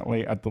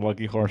currently at the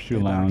Lucky Horseshoe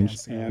Lounge,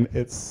 and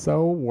it's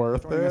so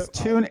worth it.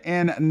 Tune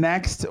in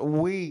next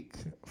week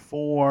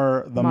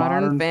for the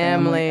Modern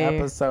Family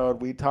episode.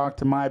 We talk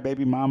to my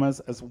baby mamas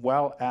as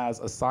well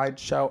as a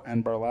sideshow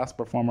and burlesque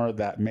performer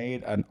that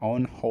made an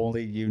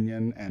unholy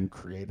union and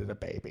created a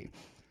baby.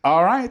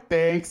 All right,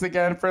 thanks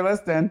again for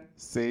listening.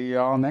 See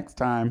y'all next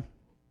time.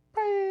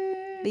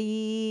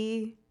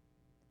 Bye.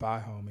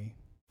 Bye, homie.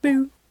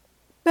 Boo,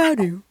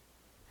 ba-doo,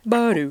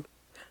 ba-doo,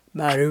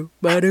 ba-doo,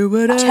 ba-doo,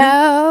 ba-doo.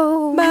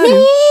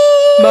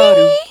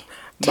 Tony,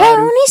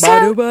 Tony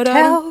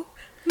Soto,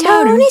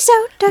 Tony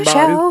Soto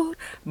Show.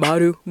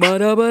 Badu,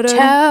 bada, bada.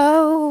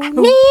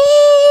 Tony,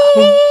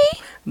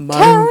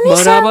 Tony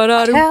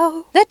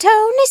Soto, the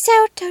Tony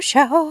Soto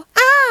Show.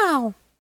 Ow!